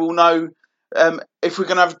week, we will know if we're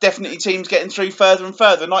going to have definitely teams getting through further and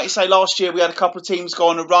further. Like you say, last year we had a couple of teams go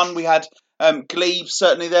on a run. We had Glebe,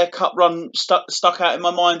 certainly their cup run stuck out in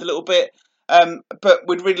my mind a little bit. But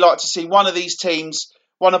we'd really like to see one of these teams,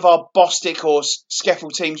 one of our Bostik or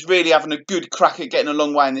Skeffel teams, really having a good crack at getting a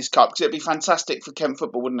long way in this cup, because it'd be fantastic for Kent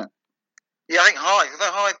football, wouldn't it? Yeah, I think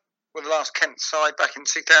Hythe were the last Kent side back in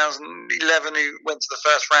 2011 who went to the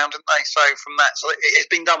first round, didn't they? So from that, it's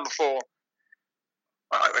been done before.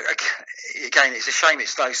 Again, it's a shame it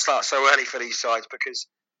starts so early for these sides, because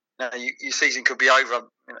your season could be over.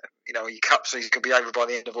 Your cup season could be over by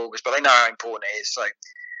the end of August, but they know how important it is. So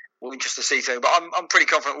we'll just to see through. But I'm pretty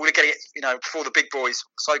confident we'll get it. Before the big boys,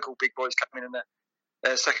 so-called big boys, come in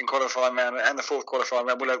the second qualifying round and the fourth qualifying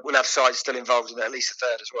round, we'll have sides still involved in at least the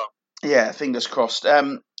third as well. Yeah, fingers crossed.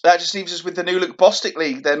 That just leaves us with the New Look Bostik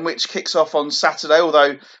League then, which kicks off on Saturday,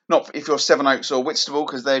 although not if you're Sevenoaks or Whitstable,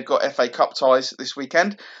 because they've got FA Cup ties this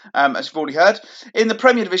weekend, as you've already heard. In the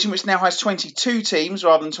Premier Division, which now has 22 teams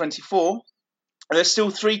rather than 24, there's still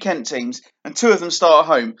 3 Kent teams, and 2 of them start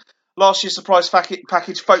at home. Last year's surprise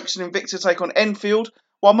package, Folkestone and Invicta take on Enfield,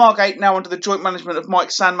 while Margate, now under the joint management of Mike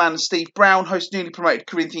Sandman and Steve Brown, host newly promoted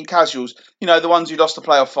Corinthian Casuals. The ones who lost the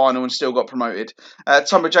playoff final and still got promoted.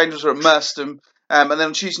 Tunbridge Angels are at Merstham. And then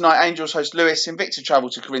on Tuesday night, Angels host Lewis. Invicta travel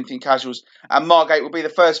to Corinthian Casuals. And Margate will be the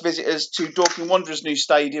first visitors to Dorking Wanderers' new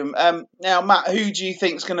stadium. Now, Matt, who do you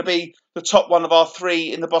think is going to be the top one of our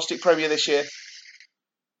 3 in the Bostik Premier this year?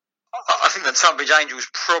 I think the Tunbridge Angels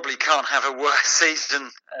probably can't have a worse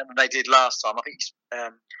season than they did last time. I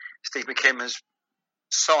think Steve McKim has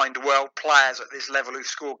signed well players at this level who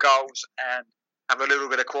score goals and have a little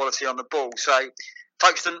bit of quality on the ball. So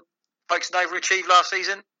Folkestone overachieved last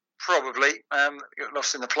season. Probably got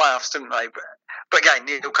lost in the playoffs, didn't they? But again,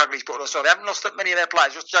 Neil Cugley's brought us on. They haven't lost that many of their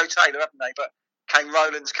players. Just Joe Taylor, haven't they? But Kane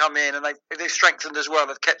Rowland's come in, and they've strengthened as well.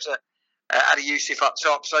 They've kept Adi Youssef up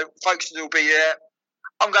top. So Folkestone will be there.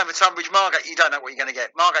 I'm going for Tunbridge. Margate, you don't know what you're going to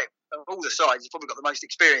get. Margate, of all the sides, has probably got the most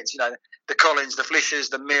experience. The Collins, the Flishers,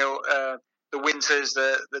 the Mill, the Winters,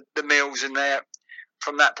 the Mills in there.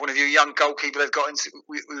 From that point of view, young goalkeeper they've got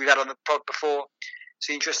we've had on the pod before.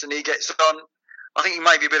 It's interesting he gets on. I think it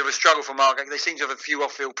may be a bit of a struggle for Margate. They seem to have a few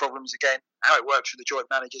off-field problems again, how it works with the joint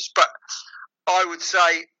managers. But I would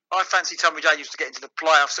say I fancy Tunbridge Angels to get into the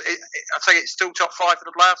playoffs. I think it's still top 5 for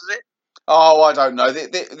the playoffs, is it? Oh, I don't know.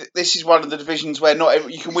 This is one of the divisions where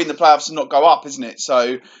you can win the playoffs and not go up, isn't it?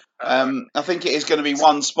 So I think it is going to be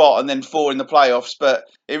 1 spot and then 4 in the playoffs. But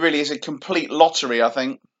it really is a complete lottery, I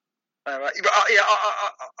think. But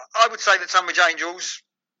I would say that Tunbridge Angels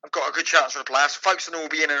have got a good chance for the playoffs. Folkestone will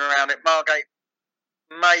be in and around it. Margate,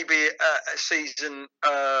 maybe a season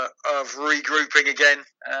of regrouping again.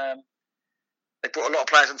 They put a lot of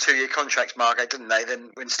players on 2-year contracts, Margate, didn't they? Then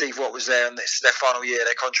when Steve Watt was there and this is their final year,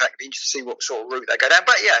 their contract, it'd be interesting to see what sort of route they go down.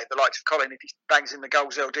 But yeah, the likes of Colin, if he bangs in the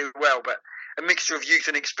goals, they'll do well. But a mixture of youth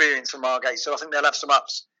and experience for Margate. So I think they'll have some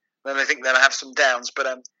ups, then I think they'll have some downs. But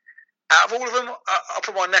out of all of them, I'll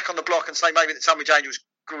put my neck on the block and say maybe the Tunbridge Angels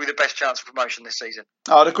could be the best chance of promotion this season.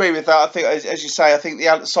 I'd agree with that. I think, as you say, I think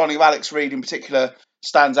the signing of Alex Reid in particular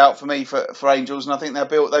stands out for me for Angels, and I think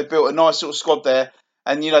they've built a nice sort of squad there.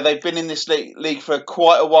 And they've been in this league for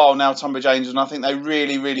quite a while now, Tunbridge Angels, and I think they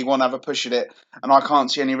really, really want to have a push at it. And I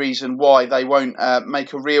can't see any reason why they won't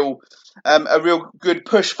make a real good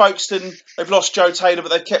push. Folkestone, they've lost Joe Taylor, but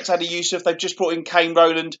they've kept Adi Youssef. They've just brought in Kane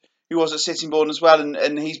Rowland, who was at Sittingbourne as well,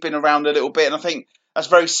 and he's been around a little bit. And I think that's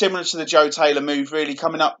very similar to the Joe Taylor move, really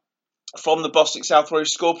coming up from the Bostik South, where he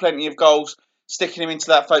scored plenty of goals, sticking him into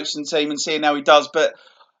that Folkestone team and seeing how he does. But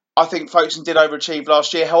I think Folkestone did overachieve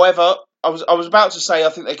last year. However, I was about to say I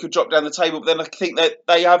think they could drop down the table, but then I think that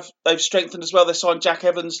they've strengthened as well. They signed Jack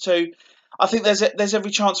Evans too. I think there's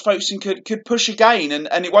every chance Folkestone could push again,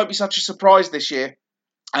 and it won't be such a surprise this year.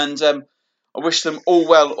 And I wish them all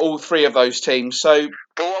well, all 3 of those teams. So,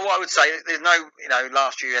 but what I would say, there's no,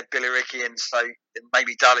 last year you had Billy Ricky, and so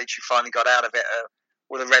maybe Dulwich, who finally got out of it,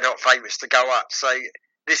 were the red hot favourites to go up. So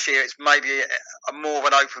this year it's maybe a more of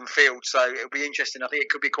an open field. So it'll be interesting. I think it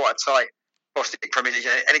could be quite a tight Bostik Premier League.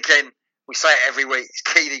 And again, we say it every week. It's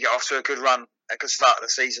key to get off to a good run, a good start of the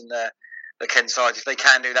season. The Kent side, if they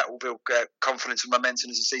can do that, will build confidence and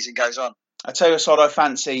momentum as the season goes on. I tell you a side I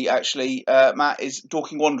fancy, actually, Matt, is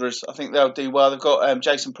Dorking Wanderers. I think they'll do well. They've got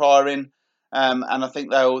Jason Pryor in, and I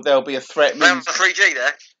think they'll be a threat. They're on the 3G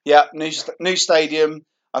there. Yeah, new stadium.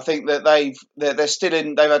 I think that they're still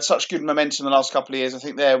in. They've had such good momentum the last couple of years. I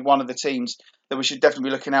think they're one of the teams that we should definitely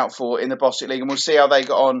be looking out for in the Bostik League, and we'll see how they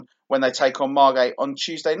got on when they take on Margate on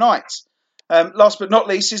Tuesday night. Last but not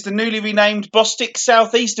least is the newly renamed Bostik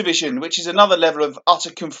South East Division, which is another level of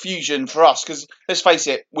utter confusion for us because, let's face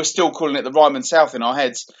it, we're still calling it the Ryman South in our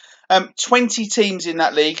heads. 20 teams in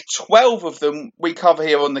that league, 12 of them we cover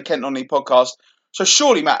here on the Kent Non-League podcast. So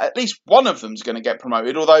surely, Matt, at least one of them is going to get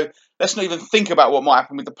promoted, although let's not even think about what might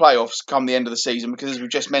happen with the playoffs come the end of the season because, as we've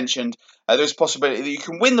just mentioned, there's a possibility that you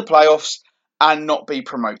can win the playoffs and not be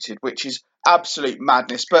promoted, which is absolute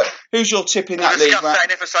madness. But who's your tip in that league, Matt? We'll discuss that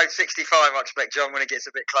in episode 65, I expect, John, when it gets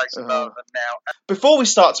a bit closer rather than now. Before we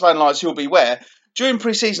start to analyse who'll be where, during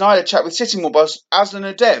pre-season I had a chat with Sittingbourne boss Aslan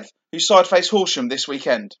Adev, who side-faced Horsham this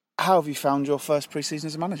weekend. How have you found your first pre-season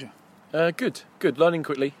as a manager? Good. Learning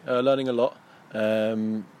quickly, learning a lot.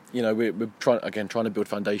 We're trying to build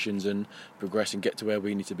foundations and progress and get to where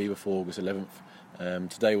we need to be before August 11th.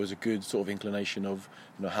 Today was a good sort of inclination of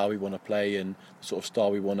how we want to play and the sort of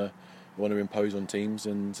style we want to impose on teams,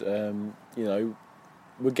 and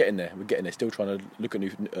we're getting there. Still trying to look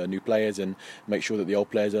at new players and make sure that the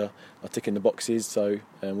old players are ticking the boxes. So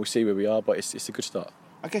we'll see where we are, but it's a good start.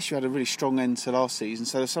 I guess you had a really strong end to last season,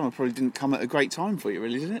 so the summer probably didn't come at a great time for you,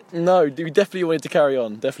 really, did it? No, we definitely wanted to carry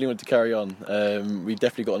on. We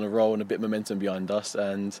definitely got on a roll and a bit of momentum behind us,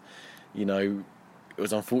 and it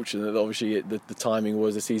was unfortunate that obviously the timing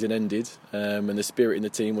was the season ended, and the spirit in the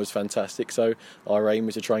team was fantastic. So our aim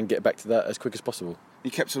was to try and get back to that as quick as possible. You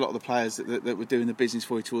kept a lot of the players that were doing the business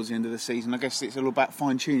for you towards the end of the season. I guess it's all about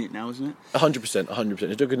fine-tuning it now, isn't it? 100%.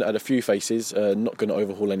 It's looking to add a few faces, not going to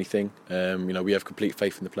overhaul anything. We have complete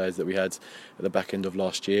faith in the players that we had at the back end of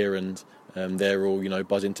last year, and they're all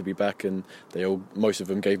buzzing to be back, and most of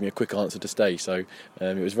them gave me a quick answer to stay. So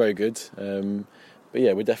it was very good. But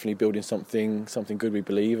yeah, we're definitely building something good, we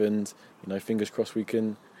believe, and fingers crossed we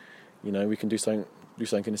can do something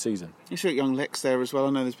in the season. You saw young Lex there as well. I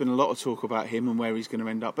know there's been a lot of talk about him and where he's going to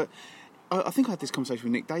end up, but I think I had this conversation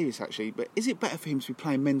with Nick Davis actually. But is it better for him to be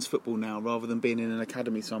playing men's football now rather than being in an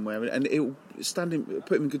academy somewhere? And it will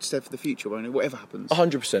put him in good stead for the future, won't it? Whatever happens.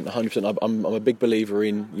 100%. I'm a big believer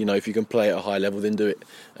in if you can play at a high level, then do it.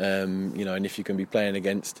 And if you can be playing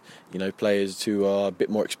against players who are a bit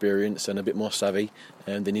more experienced and a bit more savvy,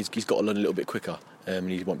 then he's got to learn a little bit quicker. And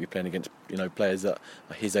he won't be playing against players that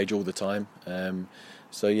are his age all the time.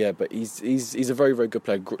 So yeah, but he's a very, very good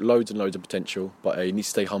player, loads and loads of potential, but he needs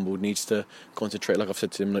to stay humble, needs to concentrate, like I've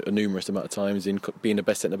said to him a numerous amount of times, in being the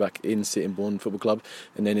best centre-back in Sittingbourne Football Club,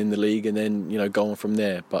 and then in the league, and then go on from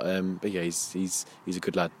there. But yeah, he's a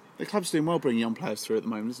good lad. The club's doing well bringing young players through at the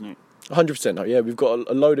moment, isn't it? 100%. Yeah, we've got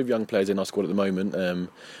a load of young players in our squad at the moment.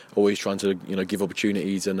 Always trying to give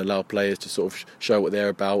opportunities and allow players to sort of show what they're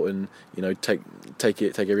about, and take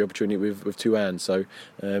every opportunity with two hands. So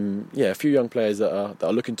yeah, a few young players that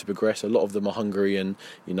are looking to progress. A lot of them are hungry, and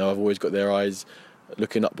I've always got their eyes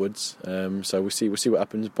looking upwards. So we'll see what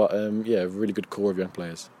happens. But yeah, a really good core of young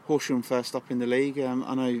players. Horsham first up in the league. I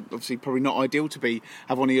know, obviously, probably not ideal to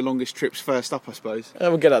have one of your longest trips first up, I suppose.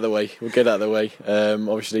 We'll get out of the way.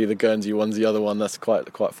 Obviously, the Guernsey one's the other one that's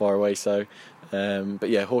quite far away. So, but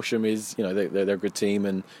yeah, Horsham is they're a good team,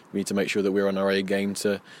 and we need to make sure that we're on our A game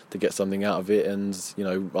to get something out of it. And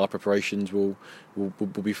our preparations will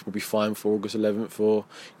be fine for August 11th for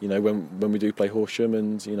when we do play Horsham,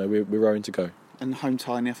 and we're raring to go. And home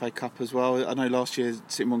tie in the FA Cup as well. I know last year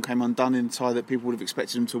Sittingbourne came undone in a tie that people would have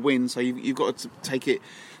expected them to win. So you've got to take it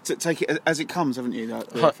as it comes, haven't you?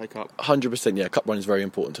 The FA Cup. 100%. Yeah, Cup run is very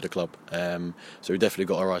important to the club. So we've definitely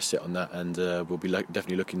got our eyes set on that, and we'll be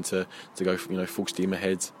definitely looking to go full steam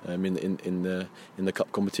ahead in the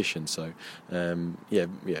Cup competition. So yeah,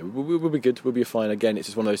 we'll be good. We'll be fine. Again, it's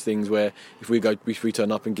just one of those things where if we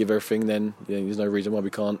turn up and give everything, then there's no reason why we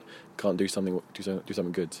can't do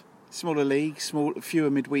something good. Smaller league, fewer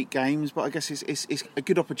midweek games, but I guess it's a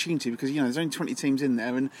good opportunity because there's only 20 teams in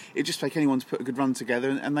there, and it just takes anyone to put a good run together,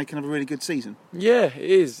 and they can have a really good season. Yeah, it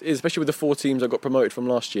is, especially with the 4 teams that got promoted from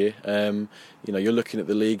last year. You're looking at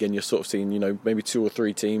the league and you're sort of seeing maybe 2 or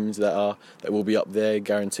 3 teams that will be up there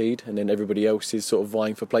guaranteed, and then everybody else is sort of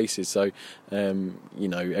vying for places. So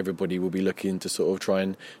everybody will be looking to sort of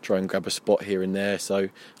try and grab a spot here and there. So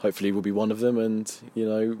hopefully we'll be one of them, and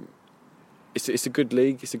It's a good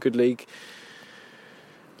league.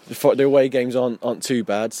 the away games aren't too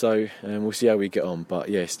bad, so we'll see how we get on. But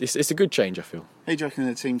yes, it's a good change, I feel. Who do you reckon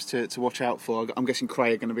the teams to watch out for? I'm guessing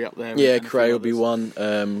Cray are going to be up there. Yeah, Cray will be one.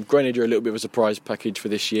 Greenwich are a little bit of a surprise package for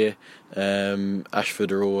this year.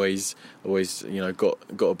 Ashford are always got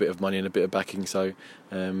a bit of money and a bit of backing. So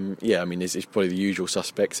it's probably the usual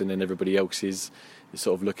suspects, and then everybody else is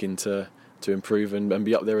sort of looking to improve and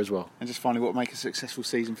be up there as well. And just finally, what would make a successful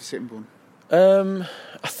season for Sittingbourne?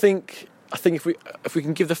 I think if we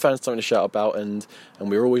can give the fans something to shout about, and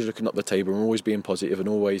we're always looking up the table and always being positive and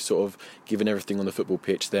always sort of giving everything on the football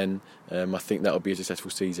pitch, then I think that will be a successful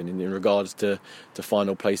season. In regards to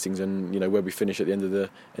final placings and where we finish at the end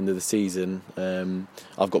of the season,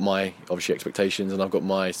 I've got my obviously expectations and I've got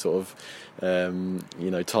my sort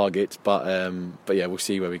of targets, but yeah, we'll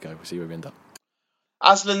see where we go. We'll see where we end up.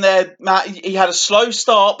 Aslan there, Matt, he had a slow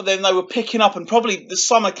start, but then they were picking up, and probably the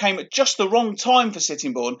summer came at just the wrong time for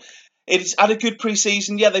Sittingbourne. It's had a good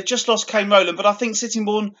pre-season. Yeah, they've just lost Kane Rowland, but I think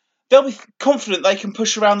Sittingbourne, they'll be confident they can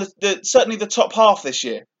push around certainly the top half this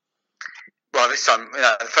year. Well, this time,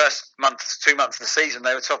 the first 2 months of the season,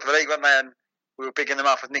 they were top of the league, weren't they? And we were bigging them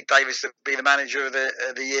up with Nick Davis to be the manager of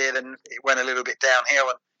the year. Then it went a little bit downhill,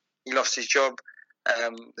 and he lost his job.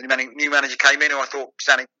 The new manager came in, who I thought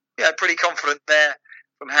sounded pretty confident there.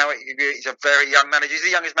 From how he's a very young manager. He's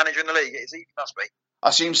the youngest manager in the league. He must be. I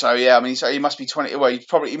assume so. Yeah, I mean, so he must be 20. Well,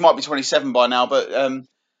 he might be 27 by now, but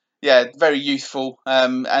very youthful.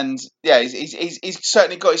 And yeah, he's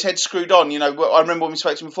certainly got his head screwed on. I remember when we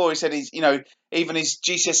spoke to him before. He said even his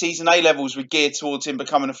GCSEs and A levels were geared towards him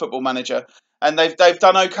becoming a football manager. And they've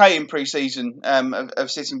done okay in pre-season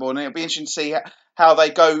of Sittingbourne. And it'll be interesting to see how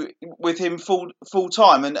they go with him full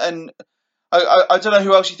time. And I don't know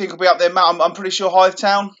who else you think will be up there, Matt. I'm pretty sure Hythe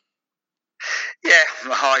Town. Yeah,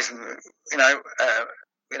 Hythe.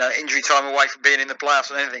 Injury time away from being in the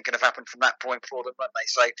playoffs, and anything could have happened from that point for them, weren't they?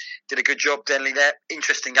 So did a good job, Denley there.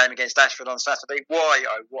 Interesting game against Ashford on Saturday. Why?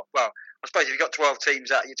 Well, I suppose if you've got 12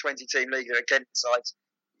 teams out of your 20-team league that are Kent sides,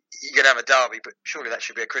 you're going to have a derby, but surely that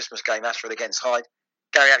should be a Christmas game, Ashford against Hythe.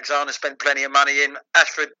 Gary Alexander spent plenty of money in.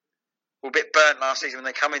 Ashford were a bit burnt last season when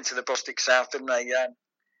they come into the Bostik South, didn't they?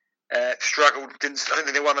 Struggled. I don't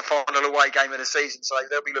think they won the final away game of the season, so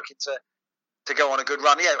they'll be looking to go on a good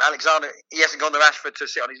run. Yeah, Alexander, he hasn't gone to Ashford to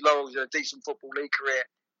sit on his laurels in a decent football league career,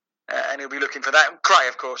 and he'll be looking for that. And Cray,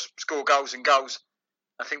 of course, score goals and goals.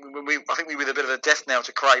 I think we were a bit of a death knell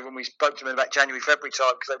to Cray when we spoke to him in about January, February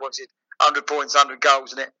time, because they wanted 100 points, 100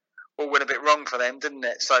 goals, and it all went a bit wrong for them, didn't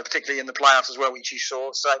it? So particularly in the playoffs as well, which you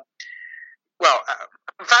saw. So,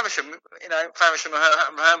 Faversham, Faversham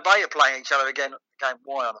and Herne Bay are playing each other again. Game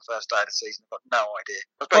why on the first day of the season? I've got no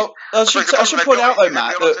idea. I should point out though,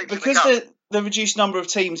 Matt, that because the reduced number of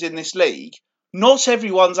teams in this league, not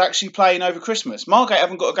everyone's actually playing over Christmas. Margate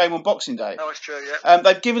haven't got a game on Boxing Day. No, it's true, yeah.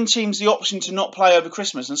 They've given teams the option to not play over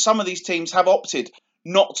Christmas, and some of these teams have opted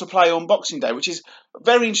not to play on Boxing Day, which is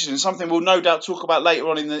very interesting, something we'll no doubt talk about later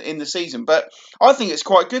on in the season. But I think it's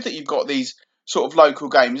quite good that you've got these sort of local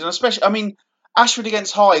games, and especially, I mean, Ashford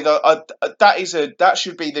against Hythe, that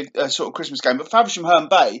should be the sort of Christmas game. But Faversham Herne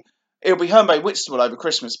Bay, it'll be Herne Bay Whitstable over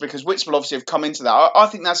Christmas, because Whitstable obviously have come into that. I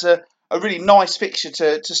think that's a really nice fixture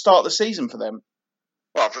to start the season for them.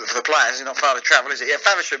 Well, for the players, it's not far to travel, is it? Yeah,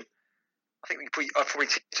 Faversham, I think I'd probably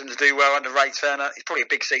tipped them to do well under Ray Turner. It's probably a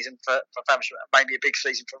big season for Faversham, maybe a big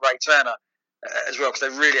season for Ray Turner as well, because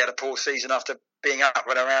they've really had a poor season after being up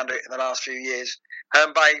and around it in the last few years.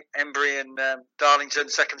 Herne Bay, Embry and Darlington,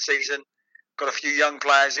 second season. Got a few young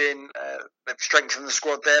players in. They've strengthened the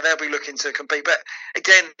squad there. They'll be looking to compete. But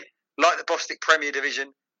again, like the Bostik Premier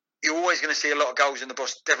Division, you're always going to see a lot of goals in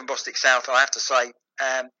the Devon Bostik South, I have to say.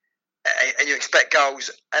 And you expect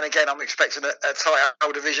goals. And again, I'm expecting a tight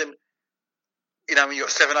old division. When you've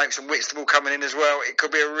got Sevenoaks and Whitstable coming in as well, it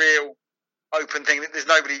could be a real open thing. There's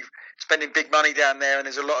nobody spending big money down there, and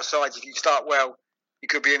there's a lot of sides. If you start well, you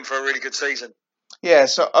could be in for a really good season. Yeah,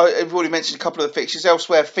 so I've already mentioned a couple of the fixtures.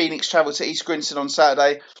 Elsewhere, Phoenix travel to East Grinstead on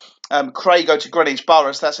Saturday. Cray go to Greenwich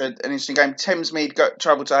Borough, so that's an interesting game. Thamesmead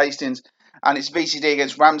travel to Hastings, and it's VCD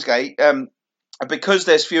against Ramsgate. Because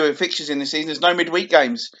there's fewer fixtures in the season, there's no midweek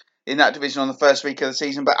games in that division on the first week of the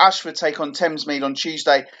season. But Ashford take on Thamesmead on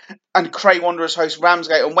Tuesday, and Cray Wanderers host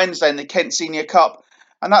Ramsgate on Wednesday in the Kent Senior Cup.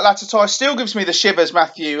 And that latter tie still gives me the shivers,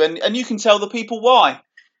 Matthew, and you can tell the people why.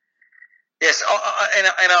 Yes,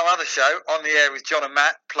 in our other show, On the Air with John and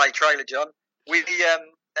Matt, play Trailer John, we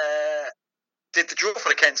did the draw for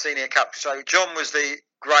the Kent Senior Cup. So John was the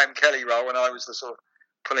Graham Kelly role, and I was the sort of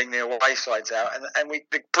pulling the away sides out. And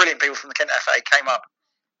the brilliant people from the Kent FA came up,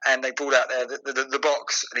 and they pulled out there the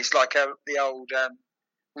box, and it's like the old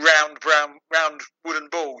round wooden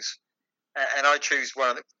balls. and I choose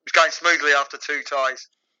one. It was going smoothly after 2 ties.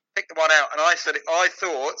 Picked the one out, and I said, I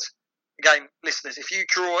thought, again, listeners, if you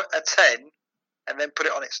draw a 10 and then put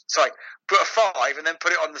it on its side, put a 5 and then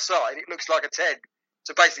put it on the side, it looks like a 10.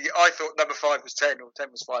 So basically, I thought number 5 was 10 or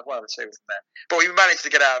 10 was 5, one of the two from there. But we managed to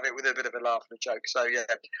get out of it with a bit of a laugh and a joke. So, yeah,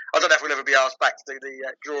 I don't know if we'll ever be asked back to do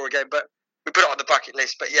the draw again, but we put it on the bucket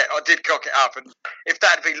list. But, yeah, I did cock it up. And if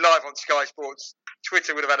that had been live on Sky Sports,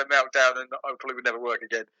 Twitter would have had a meltdown and I probably would never work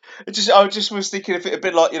again. I just was thinking of it a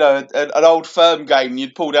bit like, an old firm game.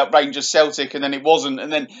 You'd pulled out Rangers Celtic and then it wasn't.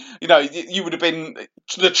 And then, you would have been,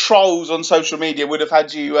 the trolls on social media would have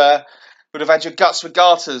had you, would have had your guts for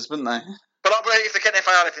garters, wouldn't they? But I believe if the Kent FA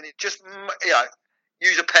are anything, just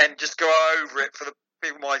use a pen, just go over it for the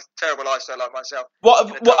people with my terrible eyesight like myself.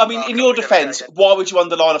 In your defence, why would you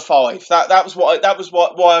underline a 5? That was why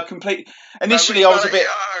I completely initially I was a bit.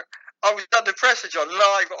 I was under pressure, John,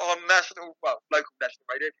 live on local national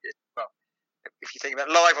radio. Well, if you think about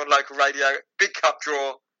it, live on local radio, big cup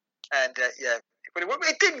draw, and but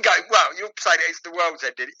it didn't go well. You're saying it's the world's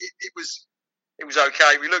ended. It was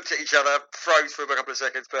okay. We looked at each other, froze for a couple of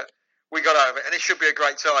seconds, but we got over it, and it should be a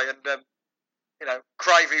great tie. And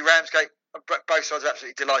Cravey, Ramsgate, both sides are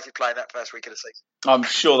absolutely delighted playing that first week of the season. I'm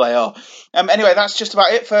sure they are. Anyway, that's just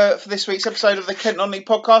about it for this week's episode of the Kent Non-League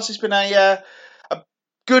podcast. It's been a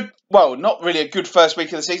good, well, not really a good first week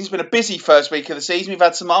of the season. It's been a busy first week of the season. We've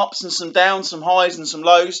had some ups and some downs, some highs and some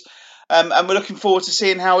lows, and we're looking forward to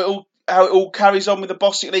seeing how it all carries on with the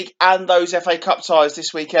Bostik League and those FA Cup ties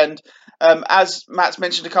this weekend. As Matt's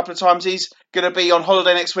mentioned a couple of times, he's going to be on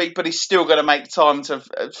holiday next week, but he's still going to make time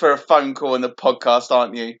for a phone call in the podcast,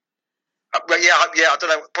 aren't you? I don't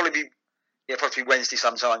know. Probably be Wednesday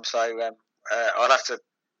sometime. So I'll have to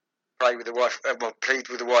plead with the wife. I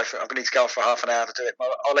need to go off for half an hour to do it.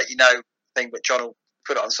 I'll let you know. But John will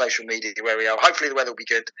put it on social media where we are. Hopefully the weather will be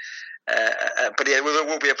good. But yeah, there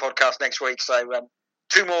will be a podcast next week. So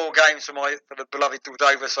 2 more games for the beloved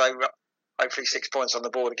Dover. So hopefully 6 points on the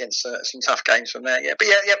board against some tough games from there. Yeah, but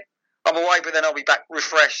yeah, I'm away, but then I'll be back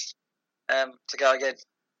refreshed to go again.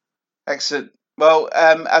 Excellent. Well,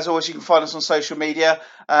 as always, you can find us on social media,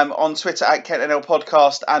 on Twitter at KentNL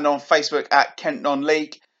Podcast and on Facebook at Kent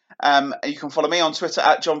Non-League. You can follow me on Twitter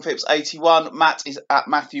at JohnPhipps81. Matt is at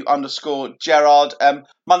Matthew_Gerard.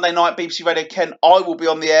 Monday night, BBC Radio Kent, I will be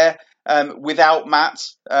on the air without Matt.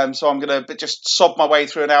 So I'm going to just sob my way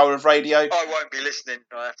through an hour of radio. I won't be listening,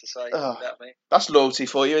 I have to say. Without me. That's loyalty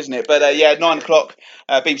for you, isn't it? But 9 o'clock,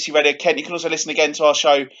 BBC Radio Kent. You can also listen again to our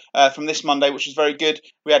show from this Monday, which was very good.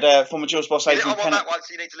 We had former Jules Boss Adrian Pennant. I'm on that one,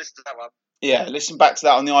 so you need to listen to that one. Yeah, listen back to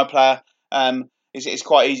that on the iPlayer. It's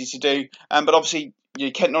quite easy to do. But obviously,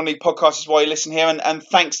 Kent Non-League podcast is why you listen here. And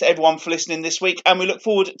thanks to everyone for listening this week. And we look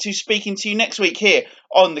forward to speaking to you next week here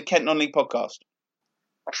on the Kent Non-League podcast.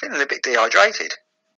 I'm feeling a bit dehydrated.